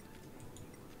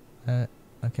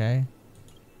 Okay.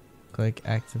 Click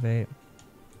activate.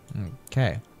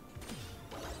 Okay.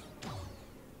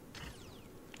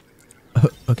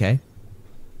 Okay.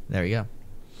 There we go.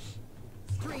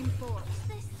 Stream 4.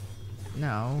 This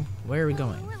Now, where are we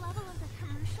going? lower level of the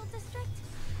commercial district?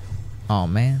 Oh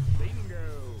man.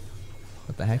 Bingo.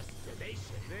 What the heck?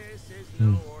 This is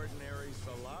no ordinary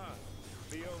salon.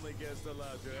 The only guests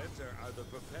allowed to enter are the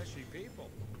Professi people.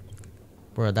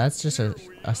 Bro, that's just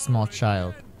a small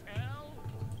child. Pal?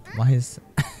 Why is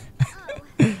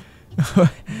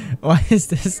why is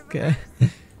this guy?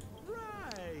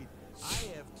 Right. I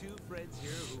have two friends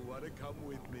here who want to come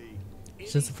with me.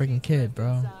 It's just a freaking kid,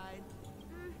 bro.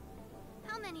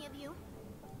 How many of you?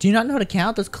 Do you not know how to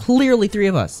count? There's clearly 3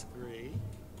 of us. 3.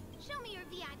 Show me your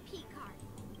VIP card.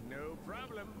 No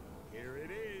problem. Here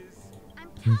it is. I'm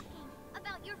talking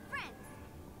about your friends.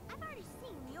 I've already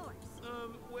seen yours.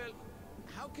 Well,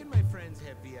 how can my friends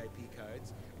have VIP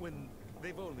cards when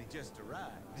they've only just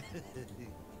arrived?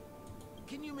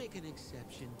 Can you make an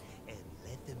exception and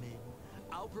let them in?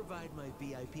 I'll provide my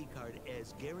VIP card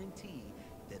as guarantee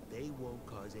that they won't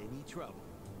cause any trouble.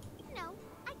 No,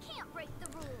 I can't break the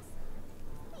rules.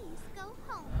 Please go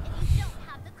home if you don't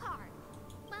have the card.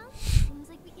 Well, seems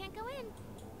like we can't go in.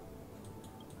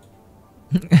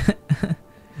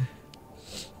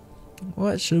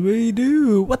 What should we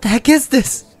do? What the heck is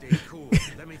this? Stay cool.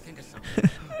 Let me think of something.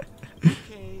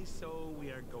 Okay, so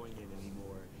we aren't going in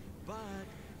anymore. But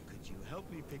could you help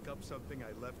me pick up something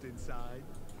I left inside?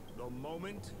 The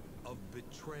moment of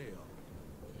betrayal.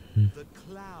 The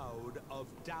cloud of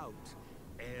doubt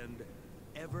and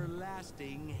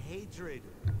everlasting hatred.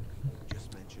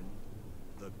 Just mention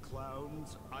the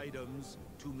clown's items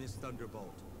to Miss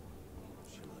Thunderbolt.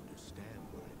 She'll understand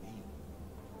what I mean.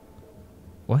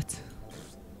 What?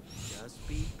 Just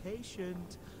be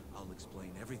patient. I'll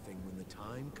explain everything when the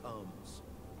time comes.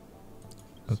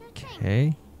 Sure Okay.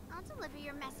 thing. I'll deliver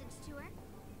your message to her.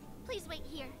 Please wait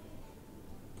here.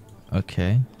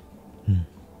 Okay.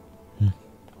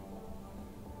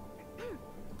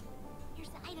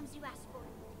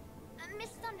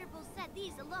 Oracle said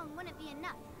these alone wouldn't be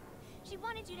enough. She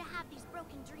wanted you to have these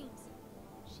broken dreams.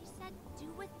 She said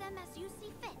do with them as you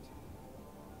see fit.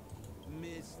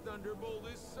 Miss Thunderbolt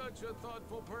is such a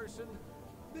thoughtful person.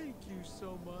 Thank you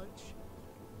so much.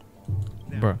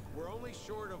 Now, Bruh. we're only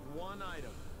short of one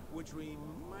item, which we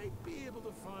might be able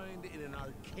to find in an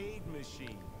arcade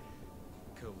machine.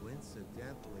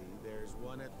 Coincidentally, there's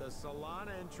one at the salon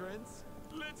entrance.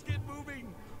 Let's get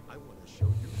moving. I want to show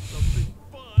you something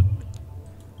fun.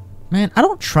 Man, I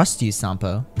don't trust you,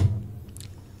 Sampo.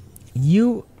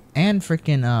 You and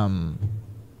freaking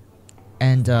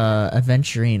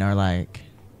Aventurine are like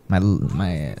my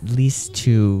least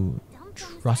two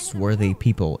trustworthy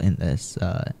people in this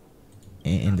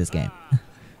in this game.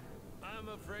 I'm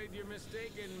afraid you're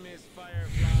mistaken, Miss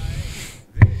Firefly.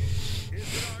 This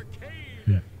is an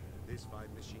arcade. This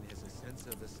five machine has a sense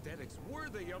of aesthetics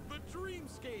worthy of the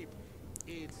dreamscape.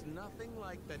 It's nothing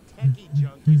like the techie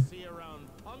junk you see around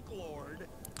Punk Lord.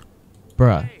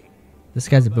 Bruh, Hey, this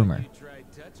guy's a how about boomer. you try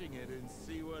touching it and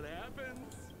see what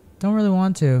happens? Don't really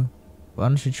want to. Why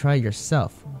don't you try it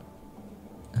yourself?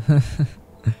 I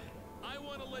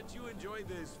want to let you enjoy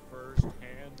this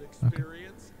first-hand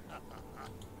experience.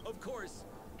 Of course,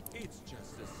 it's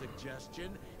just a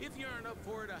suggestion. If you aren't up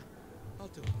for it, I'll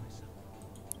do it myself.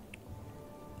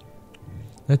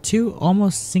 The two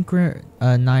almost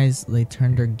synchronizedly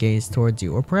turned their gaze towards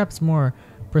you, or perhaps more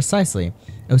precisely,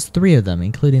 it was three of them,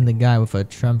 including the guy with a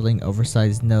trembling,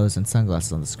 oversized nose and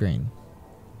sunglasses on the screen.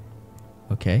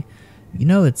 Okay. You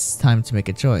know it's time to make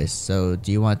a choice, so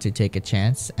do you want to take a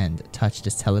chance and touch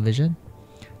this television?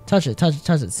 Touch it, touch it,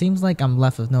 touch it. Seems like I'm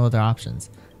left with no other options.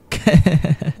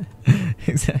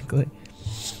 Exactly.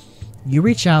 You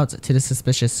reach out to the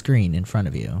suspicious screen in front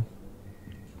of you.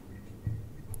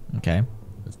 Okay,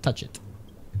 let's touch it.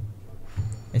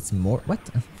 It's more. What?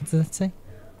 What did that say?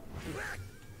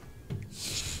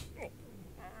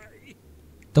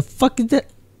 The fuck is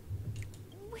that?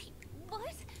 Wait,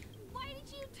 what? Why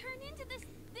did you turn into this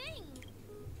thing?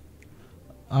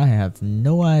 I have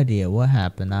no idea what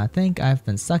happened. I think I've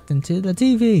been sucked into the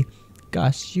TV.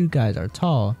 Gosh, you guys are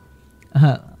tall.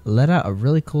 Let out a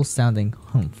really cool sounding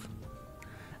humph.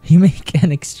 You make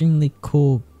an extremely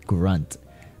cool grunt.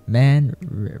 Man,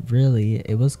 really,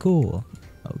 it was cool.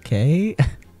 Okay.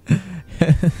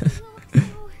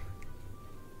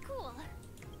 Cool.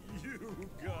 You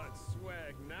got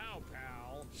swag now,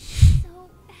 pal. So,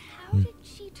 how did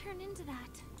she turn into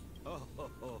that? Oh,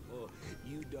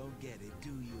 you don't get it, do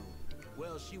you?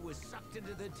 Well, she was sucked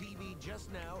into the TV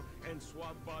just now and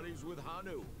swapped bodies with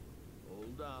Hanu.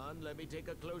 Hold on, let me take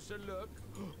a closer look.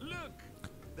 Look!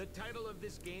 The title of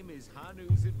this game is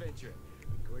Hanu's Adventure.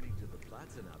 According to the plot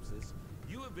synopsis,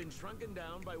 you have been shrunken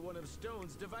down by one of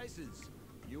Stone's devices.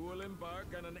 You will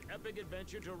embark on an epic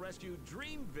adventure to rescue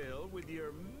Dreamville with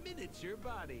your miniature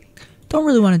body. Don't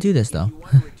really want to do this though. If you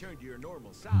want to return to your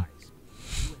normal size,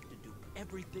 you have to do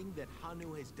everything that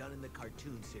Hanu has done in the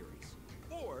cartoon series.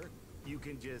 Or you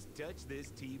can just touch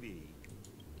this TV.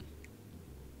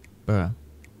 Bruh.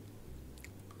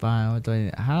 Fine. What do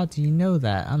I, how do you know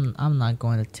that? I'm not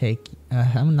going to take.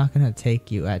 I'm not going to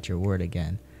take you at your word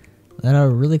again. Let out a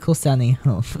really cool sounding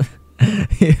humph.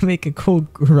 You make a cool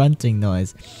grunting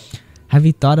noise. Have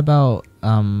you thought about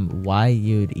why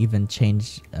you'd even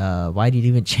change? Why do you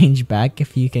even change back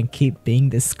if you can keep being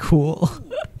this cool?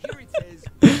 Here it says,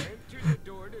 enter the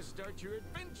door to start your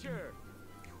adventure.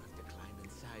 You have to climb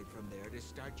inside from there to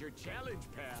start your challenge,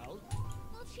 pal.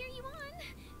 We'll cheer you on.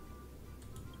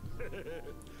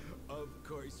 Of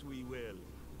course we will.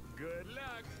 Good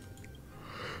luck.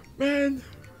 Man.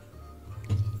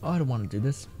 Oh, I don't want to do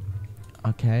this.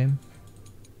 Okay.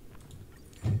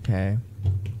 Okay.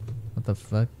 What the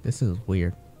fuck? This is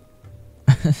weird.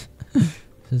 This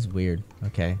is weird.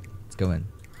 Okay, let's go in.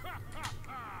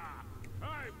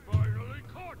 I finally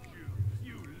caught you,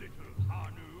 you little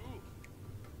Hanu.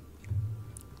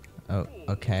 Oh,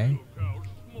 okay. Look how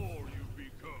small you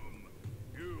become.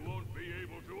 You won't be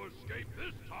able to escape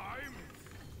this time.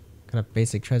 Got a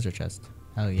basic treasure chest.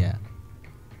 Hell yeah.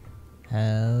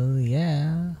 Hell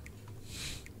yeah.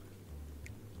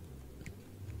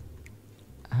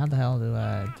 How the hell do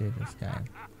I do this guy?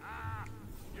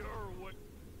 You're what?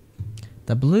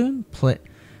 The balloon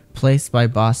placed by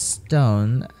Boss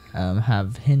Stone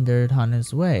have hindered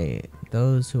Hanu's way.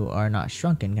 Those who are not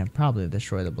shrunken can probably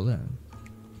destroy the balloon.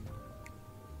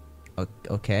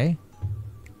 Okay.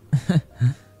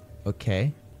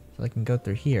 Okay. So I can go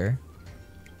through here.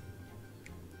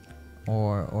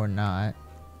 Or not.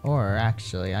 Or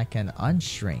actually I can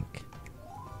unshrink.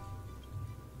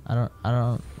 I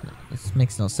don't this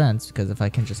makes no sense because if I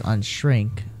can just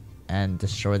unshrink and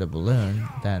destroy the balloon,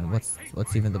 then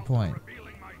what's even the point?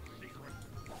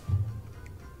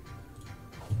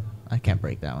 I can't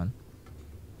break that one.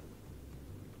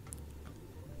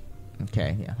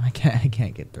 Okay, yeah, I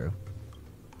can't get through.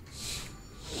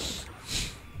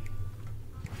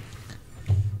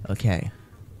 Okay.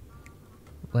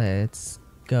 Let's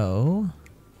go.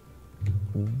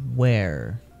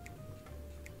 Where?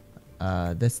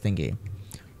 This thingy.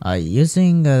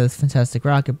 Using a fantastic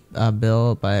rocket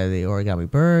built by the origami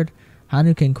bird,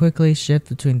 Hanu can quickly shift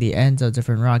between the ends of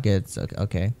different rockets.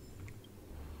 Okay.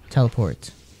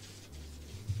 Teleport.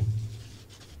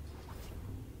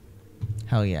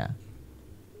 Hell yeah.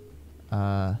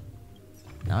 Now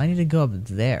I need to go up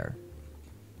there.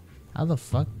 How the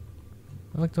fuck?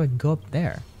 How the fuck do I go up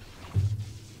there?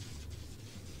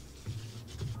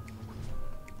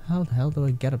 How the hell do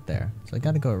I get up there? So I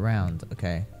gotta go around.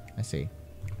 Okay, I see.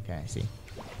 Okay, I see.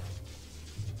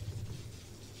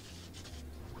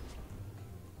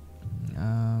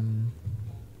 I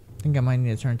think I might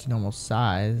need to turn to normal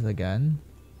size again.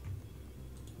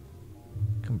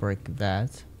 Can break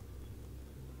that.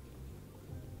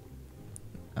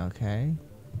 Okay.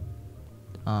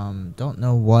 Don't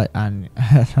know what I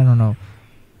don't know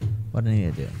what I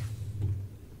need to do.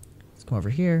 Let's come over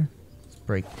here. Let's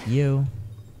break you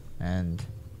and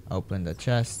open the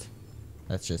chest.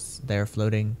 That's just there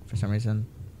floating for some reason.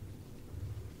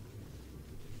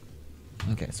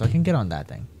 Okay, so I can get on that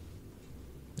thing.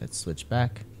 Let's switch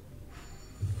back.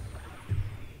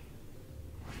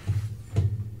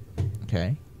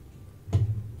 Okay.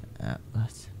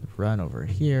 Let's run over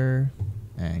here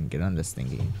and get on this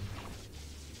thingy.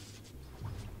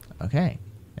 Okay,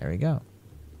 there we go.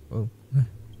 Oh.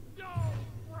 Yo,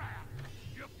 rat!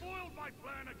 You foiled my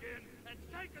plan again and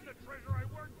taken the treasure I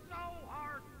worked so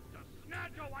hard to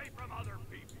snatch away from other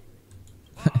people.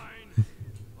 Fine,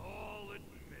 I'll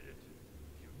admit it.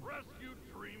 You've rescued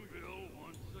Dreamville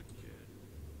once again.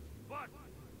 But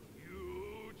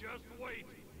you just wait.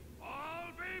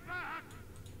 I'll be back.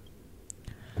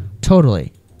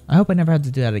 Totally. I hope I never have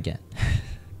to do that again.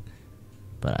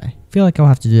 But I feel like I'll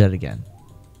have to do that again.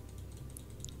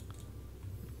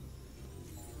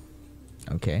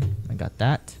 Okay, I got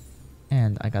that.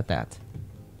 And I got that.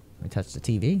 Let me touch the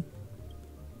TV.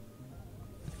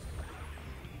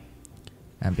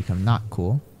 And become not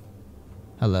cool.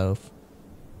 Hello.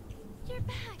 You're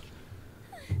back.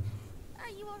 Are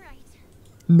you alright?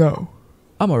 No.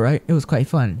 I'm alright. It was quite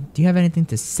fun. Do you have anything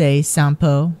to say,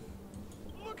 Sampo?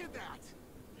 Look at that!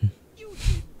 You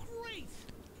did great!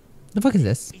 The fuck is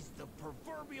this? It's the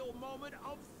proverbial moment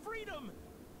of freedom!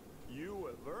 You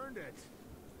have earned it.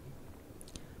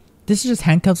 This is just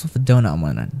handcuffs with a donut on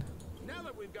one end. Now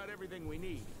that we've got everything we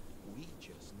need, we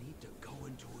just need to go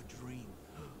into a dream.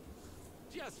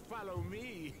 Just follow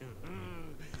me.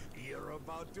 You're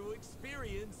about to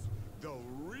experience the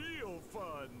real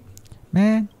fun.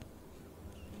 Man,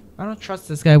 I don't trust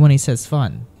this guy when he says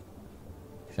fun.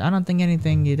 I don't think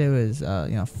anything you do is,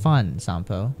 fun,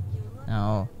 Sampo.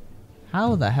 Now,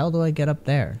 how the hell do I get up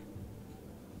there?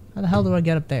 How the hell do I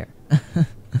get up there?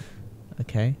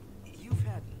 Okay. You've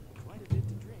had quite a bit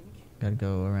to drink. Gotta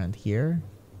go around here.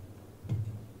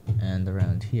 And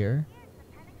around here.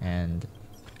 And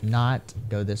not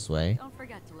go this way. Don't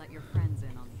forget to let your friends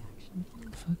in on the action.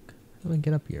 What the fuck? How do I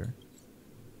get up here?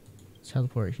 Let's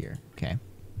teleport here. Okay.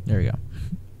 There we go.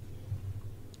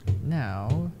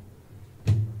 Now,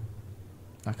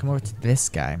 I'll come over to this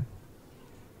guy.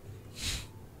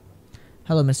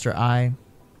 Hello, Mr. I.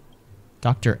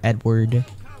 Dr. Edward. Welcome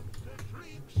to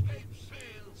Dreamscape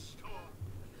Sales Store.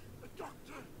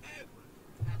 Dr.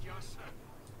 Edward at your service.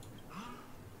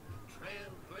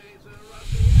 Trailblazer of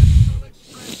the Astral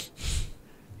Express.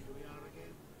 Here we are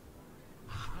again.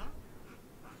 Huh?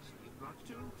 So you've got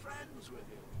two friends with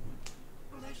you.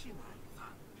 Well, they seem like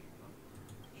fun people.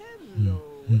 Hello,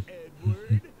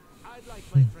 Edward. I'd like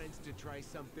my friends to try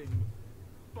something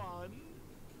fun,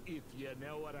 if you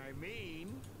know what I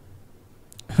mean.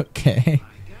 Okay.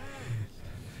 I guess.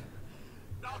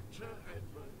 Dr.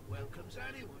 Edward welcomes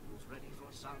anyone who's ready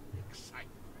for some excitement.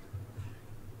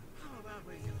 How about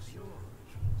we use your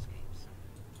Dreamscape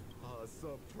site? A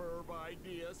superb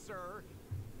idea, sir.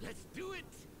 Let's do it.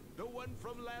 The one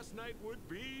from last night would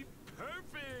be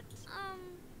perfect.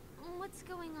 What's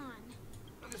going on?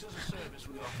 This is a service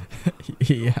we offer.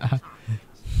 Yeah.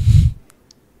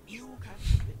 You can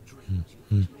submit dreams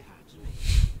you usually had to make.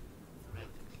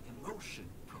 Relatively emotion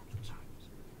prototypes.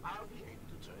 I'll be able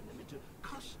to turn them into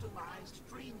customized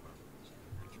dream bubbles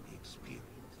that can be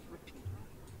experienced repeatedly.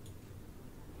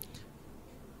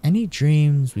 Any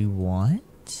dreams we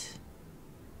want?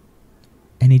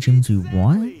 Any dreams we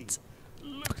want?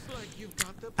 Looks like you've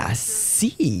got the I picture.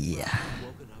 see.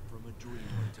 Woken up from a dream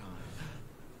one time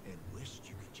and wished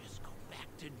you could just go back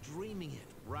to dreaming it,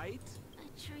 right? A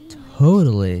dream I wish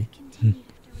Totally. continued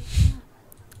after waking up.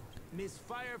 Miss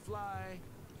Firefly,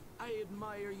 I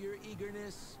admire your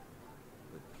eagerness,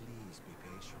 but please be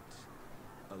patient.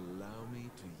 Allow me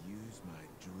to use my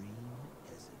dream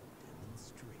as a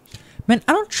demonstration. Man,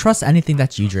 I don't trust anything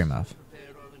that you dream of.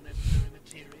 Prepare all the necessary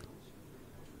materials.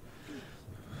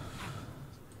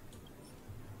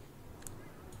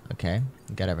 Okay,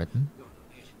 got everything. Your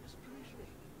location is appreciated.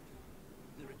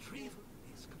 The retrieval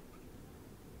is complete.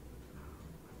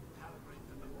 Calibrate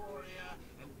the memoria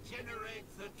and generate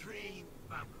the dream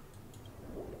bubble.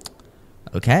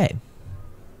 Okay.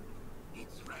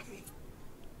 It's ready.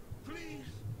 Please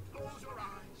close your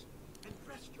eyes and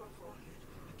rest your forehead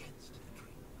against the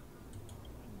dream.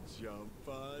 Jump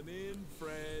on in,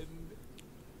 friend.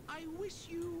 I wish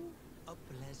you a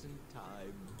pleasant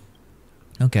time.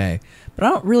 Okay, but I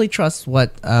don't really trust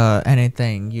what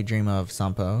anything you dream of,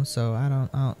 Sampo. So I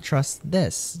don't trust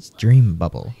this dream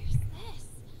bubble.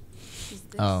 Is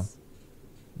this Oh,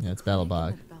 yeah, it's Craig in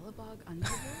Bellabog. the Bellabog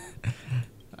underworld?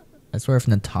 I swear, if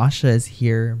Natasha is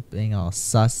here being all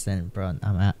sus and bro,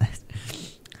 I'm at.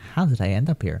 How did I end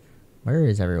up here? Where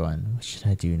is everyone? What should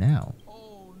I do now?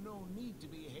 Oh, no need to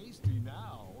be hasty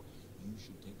now. You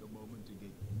should take a moment to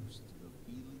get used to the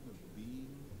feeling of being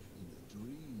in a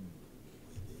dream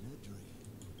within a dream.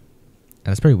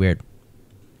 That's pretty weird.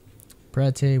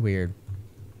 Pretty weird.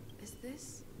 Is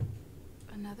this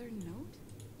another note?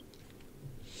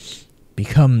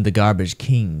 Become the garbage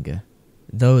king,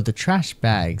 though the trash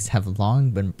bags have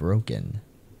long been broken.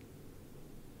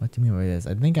 What do you mean by this?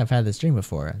 I think I've had this dream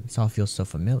before. This all feels so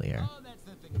familiar. Oh, that's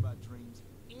the thing about dreams.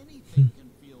 Anything can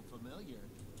feel familiar.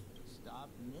 Stop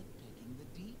nitpicking the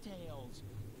details.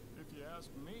 If you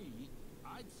ask me,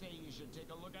 I'd say you should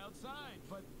take a look outside,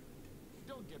 but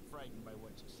don't get frightened by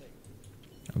what you say.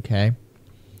 Okay.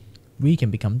 We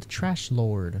can become the trash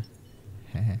lord.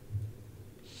 Okay.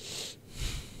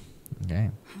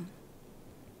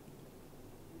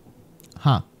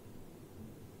 Huh.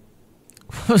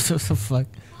 What the fuck? What?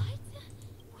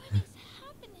 What is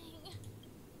happening?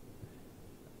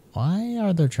 Why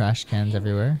are there trash cans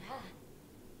everywhere?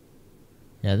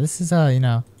 Yeah, this is you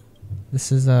know,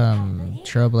 this is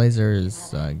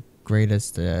Trailblazers'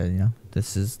 greatest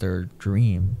this is their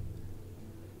dream.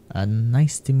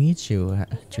 Nice to meet you,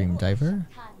 Dream Diver.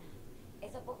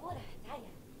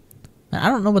 I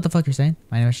don't know what the fuck you're saying.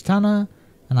 My name is Shatana,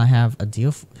 and I have a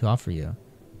deal to offer you.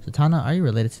 Shatana, are you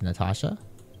related to Natasha?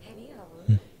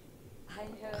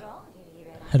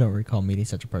 I don't recall meeting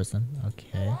such a person.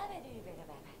 Okay.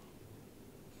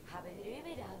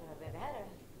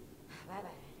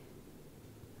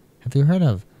 Have you heard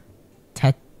of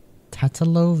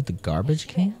Tatalov the Garbage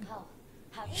King?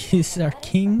 He's our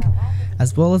king,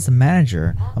 as well as the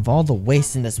manager of all the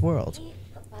waste in this world.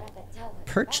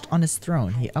 Perched on his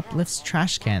throne, he uplifts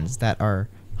trash cans that are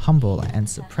humble and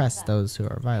suppress those who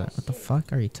are violent. What the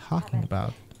fuck are you talking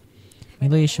about?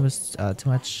 Humiliation was too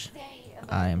much.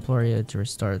 I implore you to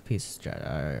restore peace.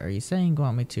 Are you saying you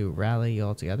want me to rally you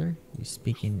all together? You're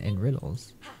speaking in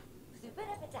riddles.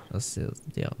 Let's seal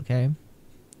the deal, okay?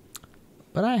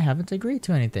 But I haven't agreed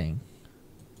to anything.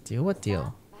 Deal? What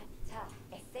deal?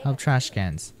 Help trash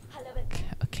cans.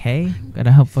 Okay?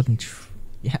 Gotta help fucking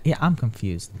yeah, I'm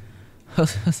confused.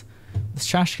 There's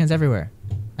trash cans everywhere.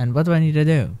 And what do I need to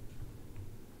do?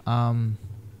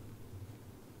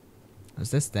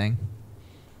 There's this thing.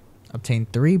 Obtain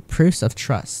 3 proofs of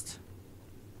trust.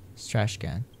 It's trash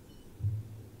can.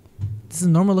 This is a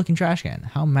normal looking trash can.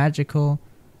 How magical.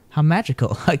 How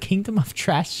magical. A kingdom of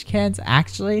trash cans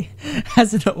actually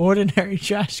has an ordinary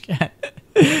trash can.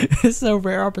 This is a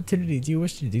rare opportunity. Do you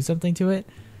wish to do something to it?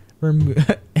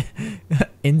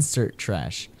 Insert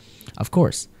trash. Of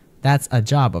course, that's a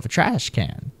job of a trash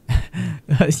can.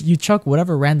 You chuck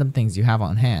whatever random things you have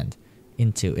on hand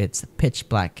into its pitch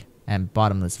black and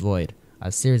bottomless void.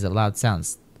 A series of loud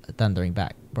sounds thundering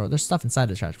back. Bro, there's stuff inside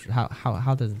the trash.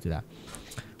 How does it do that?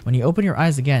 When you open your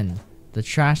eyes again, the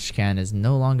trash can is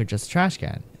no longer just a trash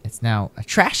can. It's now a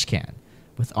trash can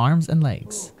with arms and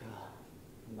legs.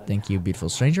 Thank you, beautiful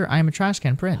stranger. I am a trash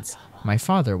can prince. My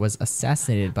father was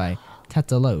assassinated by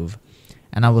Tatalov,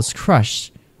 and I was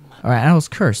cursed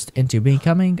into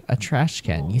becoming a trash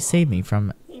can. You saved me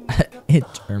from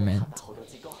interment.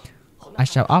 I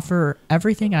shall offer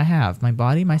everything I have, my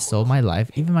body, my soul, my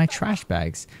life, even my trash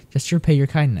bags, just to repay your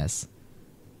kindness.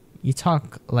 You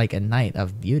talk like a knight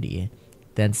of beauty.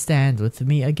 Then stand with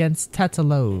me against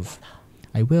Tatalov.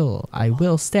 I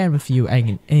will stand with you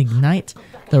and ignite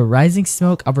the rising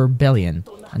smoke of rebellion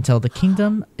until the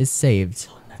kingdom is saved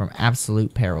from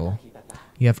absolute peril.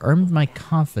 You have earned my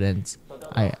confidence.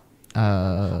 You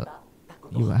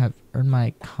have earned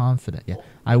my confidence. Yeah.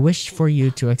 I wish for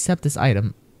you to accept this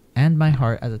item and my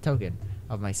heart as a token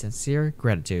of my sincere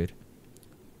gratitude.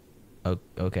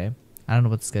 Okay. I don't know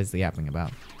what this guy's yapping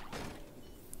about.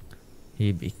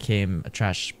 He became a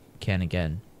trash can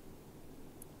again.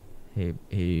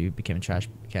 He became a trash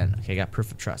can. Okay, I got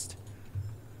proof of trust.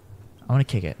 I want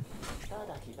to kick it.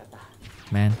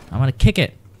 Man, I want to kick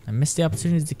it. I missed the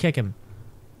opportunity to kick him.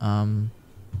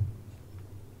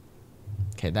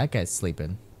 Okay, that guy's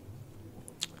sleeping.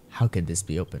 How could this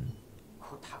be open?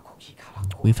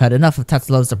 We've had enough of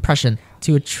Tatsulove's oppression.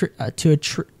 To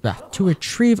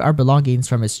retrieve our belongings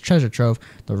from his treasure trove,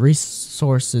 the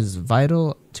resources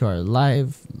vital to our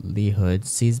livelihood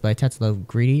seized by Tatsulove,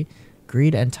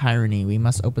 greed and tyranny. We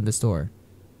must open this door.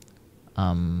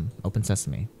 Open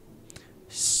sesame.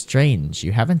 Strange,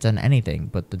 you haven't done anything,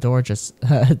 but the door just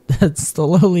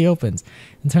slowly opens.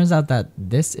 It turns out that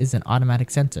this is an automatic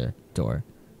sensor door.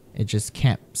 It just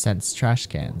can't sense trash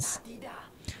cans.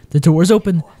 The door's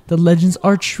open. The legends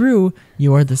are true.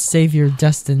 You are the savior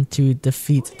destined to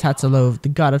defeat Tatsulove. The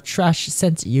god of trash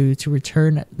sent you to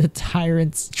return the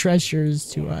tyrant's treasures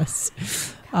to us.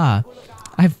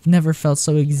 I've never felt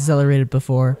so exhilarated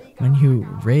before. When you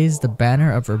raised the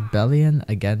banner of rebellion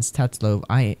against Tatsulove,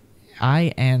 I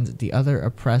and the other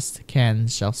oppressed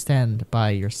cans shall stand by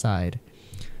your side.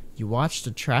 You watch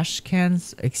the trash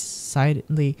cans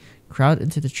excitedly crowd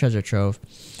into the treasure trove,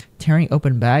 tearing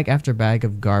open bag after bag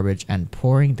of garbage and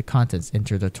pouring the contents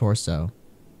into the torso.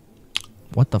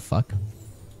 What the fuck?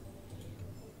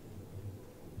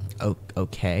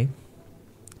 Okay.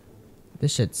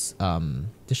 This shit's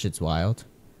wild.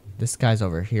 This guy's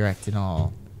over here acting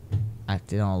all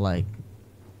like,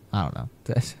 I don't know.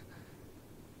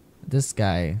 This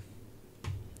guy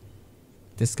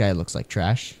looks like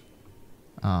trash.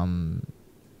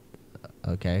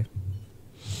 Okay.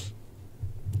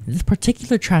 This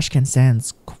particular trash can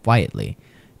stands quietly.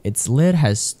 Its lid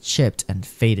has chipped and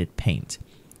faded paint.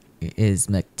 It is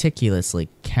meticulously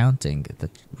counting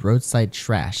the roadside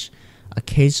trash,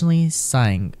 occasionally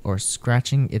sighing or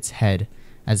scratching its head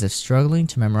as if struggling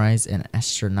to memorize an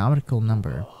astronomical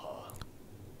number.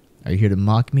 Are you here to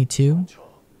mock me too?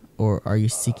 Or are you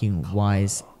seeking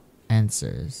wise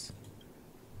answers?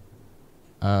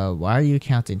 Why are you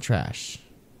counting trash?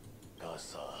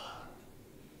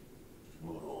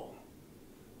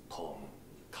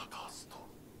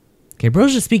 Okay,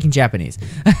 bro's just speaking Japanese.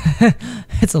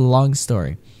 It's a long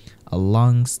story. A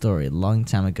long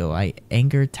time ago, I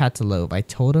angered Tatsulove. I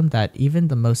told him that even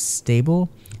the most stable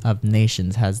of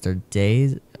nations has their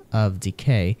days of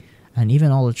decay, and even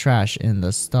all the trash in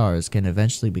the stars can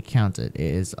eventually be counted. It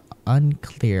is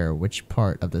unclear which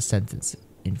part of the sentence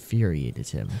infuriated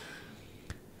him.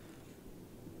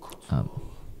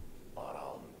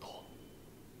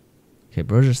 Okay,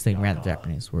 bro's just saying random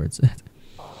Japanese words.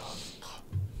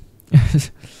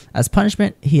 As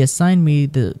punishment, he assigned me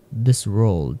this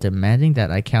role, demanding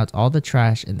that I count all the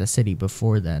trash in the city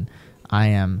before then. I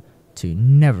am to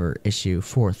never issue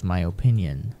forth my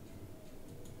opinion.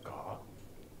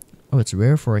 Oh, it's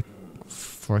rare for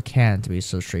a can to be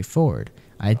so straightforward.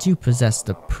 I do possess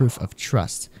the proof of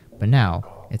trust, but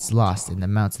now it's lost in the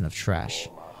mountain of trash.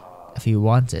 If you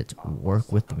want it,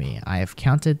 work with me. I have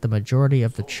counted the majority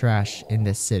of the trash in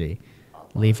this city,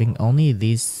 leaving only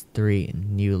these 3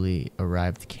 newly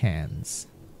arrived cans.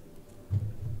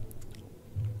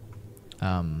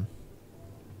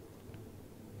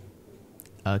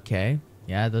 Okay.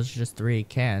 Yeah, those are just 3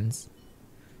 cans.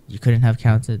 You couldn't have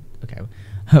counted. Okay.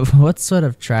 What sort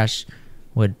of trash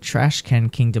would Trash Can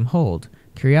Kingdom hold?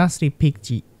 Curiosity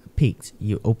piqued.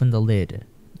 You opened the lid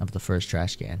of the first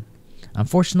trash can.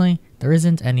 Unfortunately, there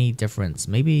isn't any difference.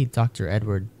 Maybe Dr.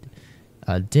 Edward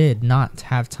did not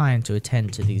have time to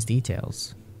attend to these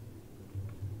details.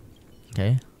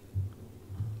 Okay.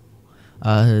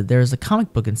 There's a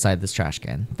comic book inside this trash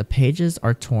can. The pages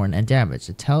are torn and damaged.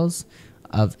 It tells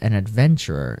of an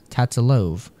adventurer,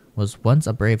 Tatsulove, was once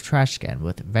a brave trash can.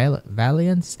 With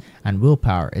valiance and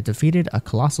willpower, it defeated a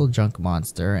colossal junk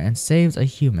monster and saved a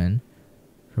human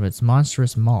from its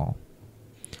monstrous maw.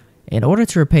 In order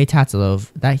to repay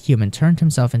Tatsulove, that human turned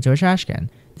himself into a trash can.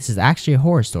 This is actually a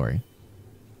horror story.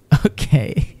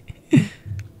 Okay.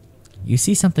 You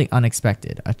see something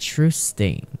unexpected. A true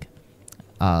sting.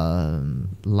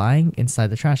 Lying inside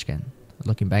the trash can.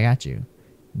 Looking back at you.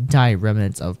 Die,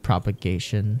 remnants of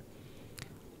propagation.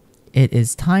 It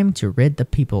is time to rid the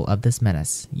people of this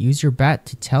menace. Use your bat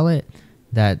to tell it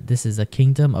that this is a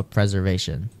kingdom of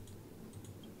preservation.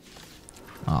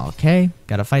 Okay,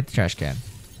 gotta fight the trash can.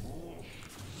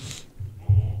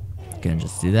 Gonna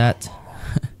just do that.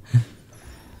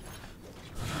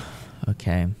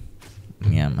 Okay.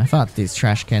 Yeah, I fought these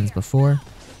trash cans before.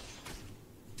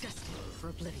 For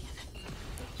oblivion.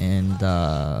 In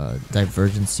the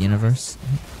Divergence universe.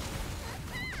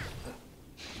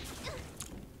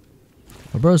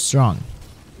 But bro's strong.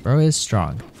 Bro is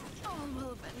strong.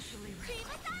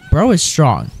 Bro is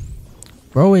strong.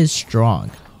 Bro is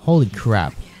strong. Holy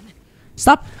crap.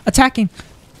 Stop attacking.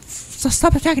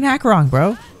 Stop attacking Acheron,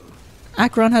 bro.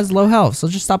 Acheron has low health, so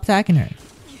just stop attacking her.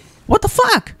 What the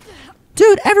fuck?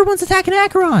 Dude, everyone's attacking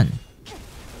Acheron.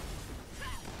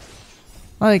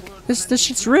 Like, this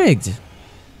shit's rigged.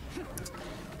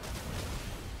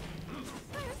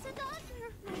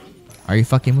 Are you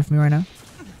fucking with me right now?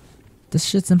 This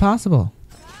shit's impossible.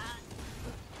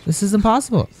 This is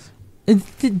impossible.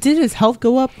 Did his health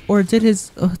go up, or did his...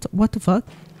 what the fuck?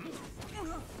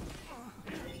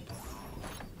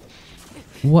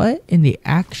 What in the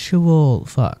actual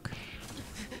fuck?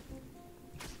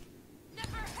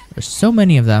 There's so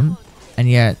many of them, and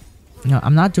yet, you know,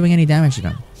 I'm not doing any damage to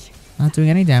them. Not doing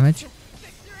any damage.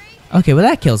 Okay, well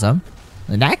that kills him.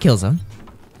 And that kills him.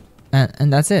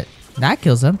 And that's it. That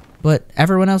kills him, but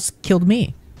everyone else killed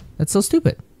me. That's so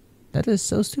stupid. That is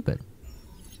so stupid.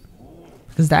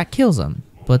 Because that kills him,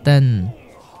 but then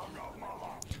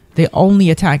they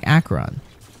only attack Acheron.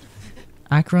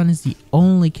 Acheron is the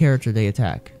only character they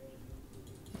attack.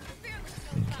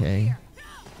 Okay.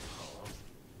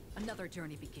 Another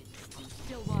journey begins.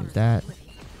 Still Use waters that. of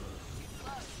oblivion.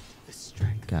 The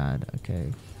strength. God,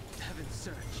 okay. Heaven's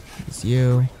surge. It's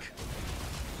you.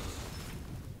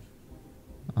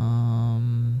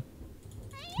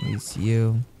 Use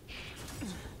you.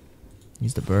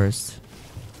 Use the burst.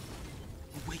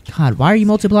 God, why are you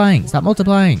multiplying? Stop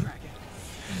multiplying.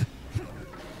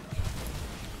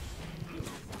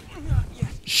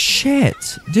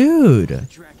 Shit, dude.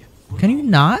 Dragon. Can you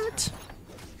not?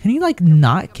 Can you like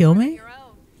not kill me?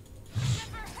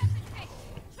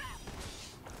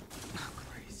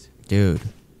 Dude,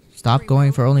 stop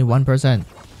going for only 1%.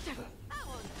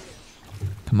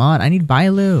 Come on, I need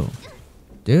Bailu.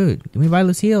 Dude, give me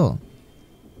Bailu's heal.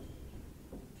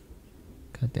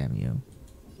 God damn you.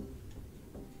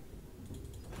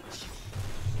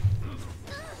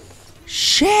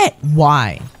 Shit!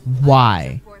 Why?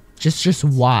 Why? Just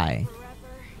why?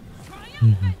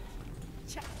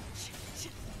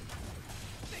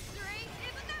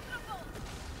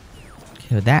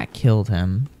 Okay, that killed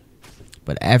him.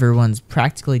 But everyone's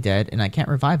practically dead, and I can't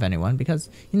revive anyone because,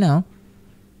 you know,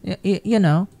 you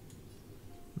know,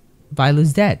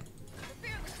 Bailu's dead.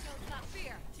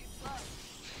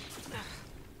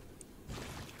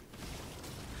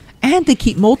 And they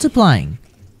keep multiplying.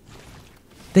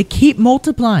 They keep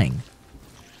multiplying.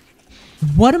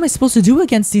 What am I supposed to do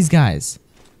against these guys?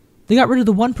 They got rid of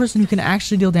the one person who can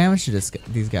actually deal damage to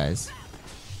these guys.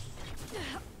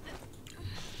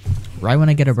 Right when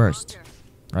I get a burst.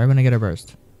 Right when I get a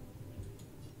burst.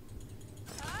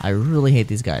 I really hate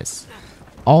these guys.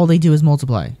 All they do is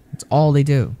multiply. That's all they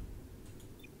do.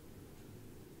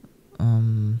 I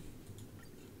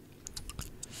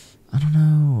don't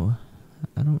know.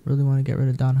 I don't really want to get rid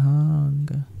of Don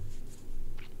Hung.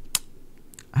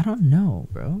 I don't know,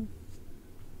 bro.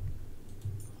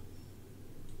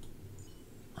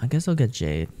 I guess I'll get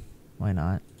Jade. Why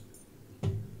not?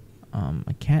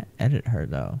 I can't edit her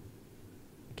though.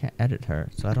 I can't edit her,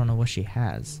 so I don't know what she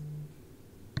has.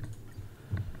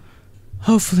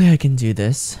 Hopefully I can do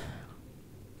this.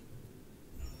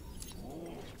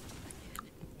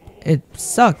 It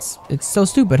sucks. It's so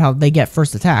stupid how they get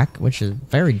first attack, which is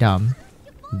very dumb.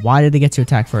 Why did they get to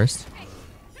attack first?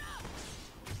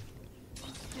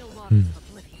 Still waters of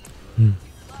oblivion.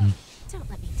 Don't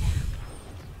let me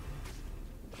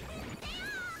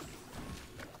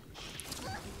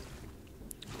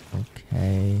down.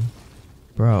 Okay.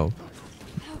 Bro.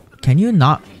 Can you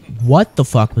not... What the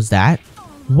fuck was that?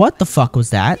 What the fuck was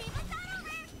that?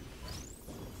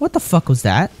 What the fuck was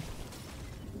that?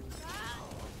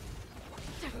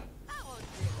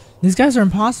 These guys are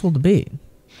impossible to beat.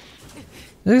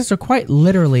 These guys are quite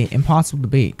literally impossible to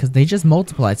beat because they just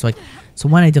multiply. So like, so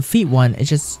when I defeat one, it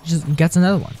just gets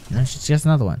another one. You know, it just gets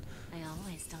another one. I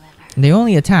always deliver. And they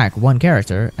only attack one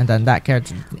character, and then that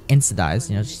character insta dies.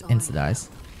 You know, just insta dies.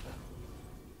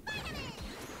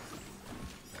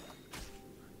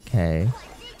 Okay.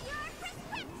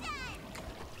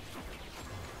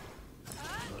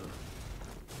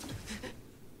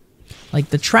 Like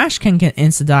the trash can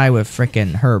insta die with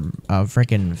frickin' her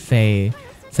frickin'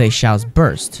 Feixiao's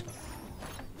burst.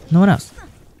 No one else.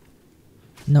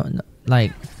 No, no,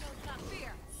 like.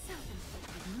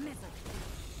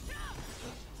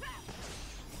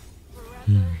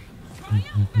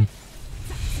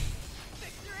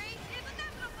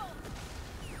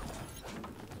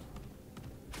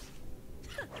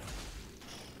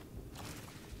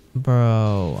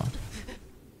 Bro.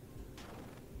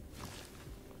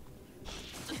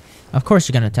 Of course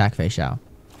you're gonna attack Feixiao.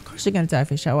 Of course you're gonna attack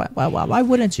Feixiao. Why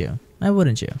wouldn't you? Why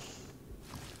wouldn't you?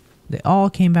 They all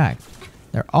came back.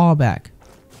 They're all back.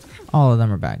 All of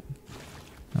them are back.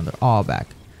 No, they're all back.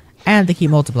 And they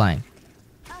keep multiplying.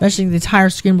 Eventually the entire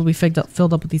screen will be filled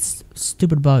up with these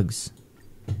stupid bugs.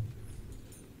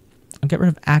 I'll get rid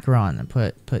of Acheron and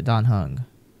put Dan Heng.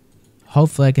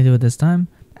 Hopefully I can do it this time.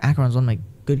 Acheron's one of my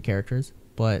good characters,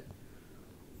 but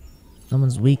no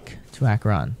one's weak to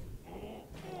Acheron.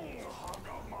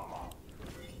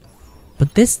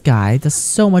 But this guy does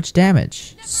so much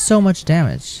damage. So much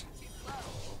damage.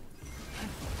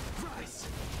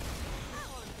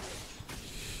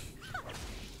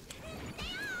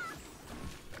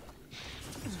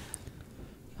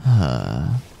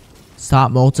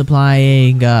 Stop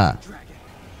multiplying.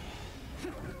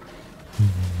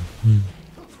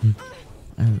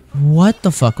 What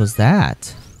the fuck was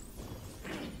that?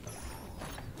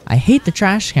 I hate the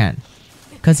trash can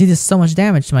because he does so much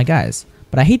damage to my guys.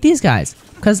 But I hate these guys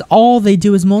because all they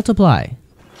do is multiply.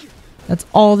 That's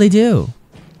all they do.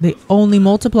 They only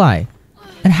multiply.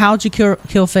 And how'd you kill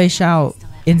Feixiao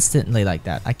instantly like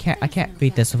that? I can't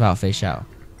beat this without Feixiao.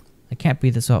 I can't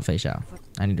beat this without Feixiao.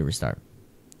 I need to restart.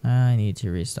 I need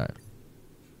to restart.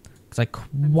 Because I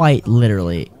quite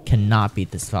literally cannot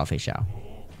beat this without Feixiao.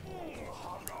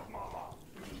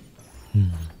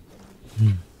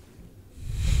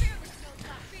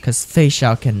 Because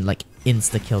Feixiao can like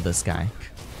insta-kill this guy.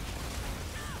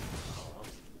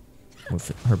 With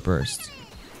her burst.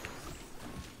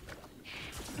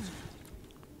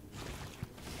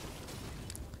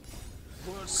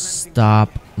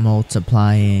 Stop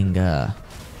multiplying.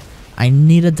 I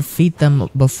need to defeat them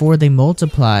before they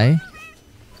multiply.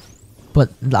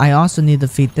 But I also need to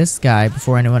defeat this guy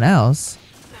before anyone else.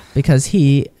 Because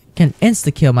he can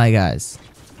insta-kill my guys.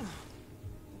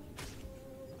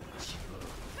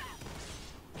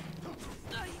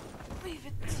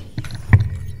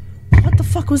 What the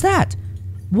fuck was that?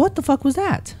 What the fuck was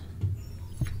that?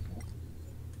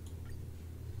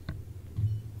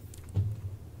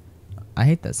 I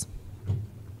hate this.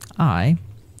 I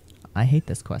hate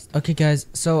this quest. Okay guys,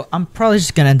 so I'm probably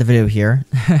just gonna end the video here.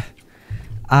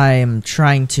 I'm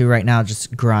trying to right now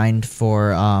just grind for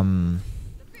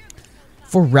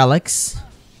relics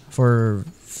for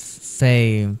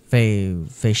Feixiao.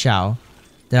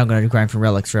 Then I'm gonna grind for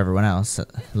relics for everyone else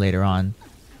later on.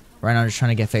 Right now I'm just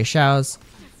trying to get Feixiao's.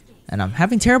 And I'm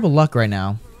having terrible luck right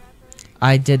now.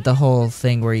 I did the whole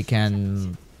thing where you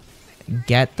can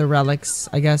get the relics,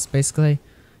 I guess, basically.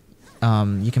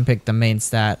 You can pick the main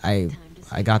stat. I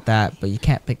got that, but you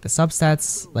can't pick the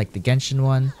substats, like the Genshin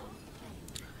one.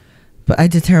 But I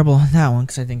did terrible on that one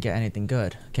because I didn't get anything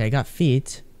good. Okay, I got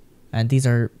feet, and these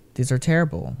are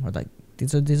terrible. Or like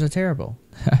these are terrible.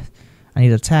 I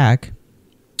need attack,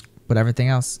 but everything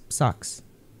else sucks.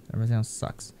 Everything else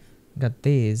sucks. Got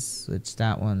these, which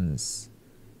that one's,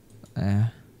 yeah,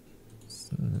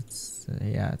 it's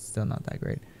still not that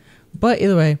great. But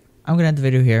either way, I'm gonna end the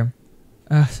video here.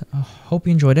 Hope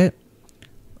you enjoyed it.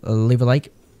 Leave a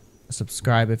like,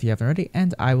 subscribe if you haven't already,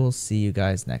 and I will see you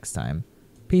guys next time.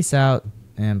 Peace out,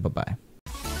 and bye-bye.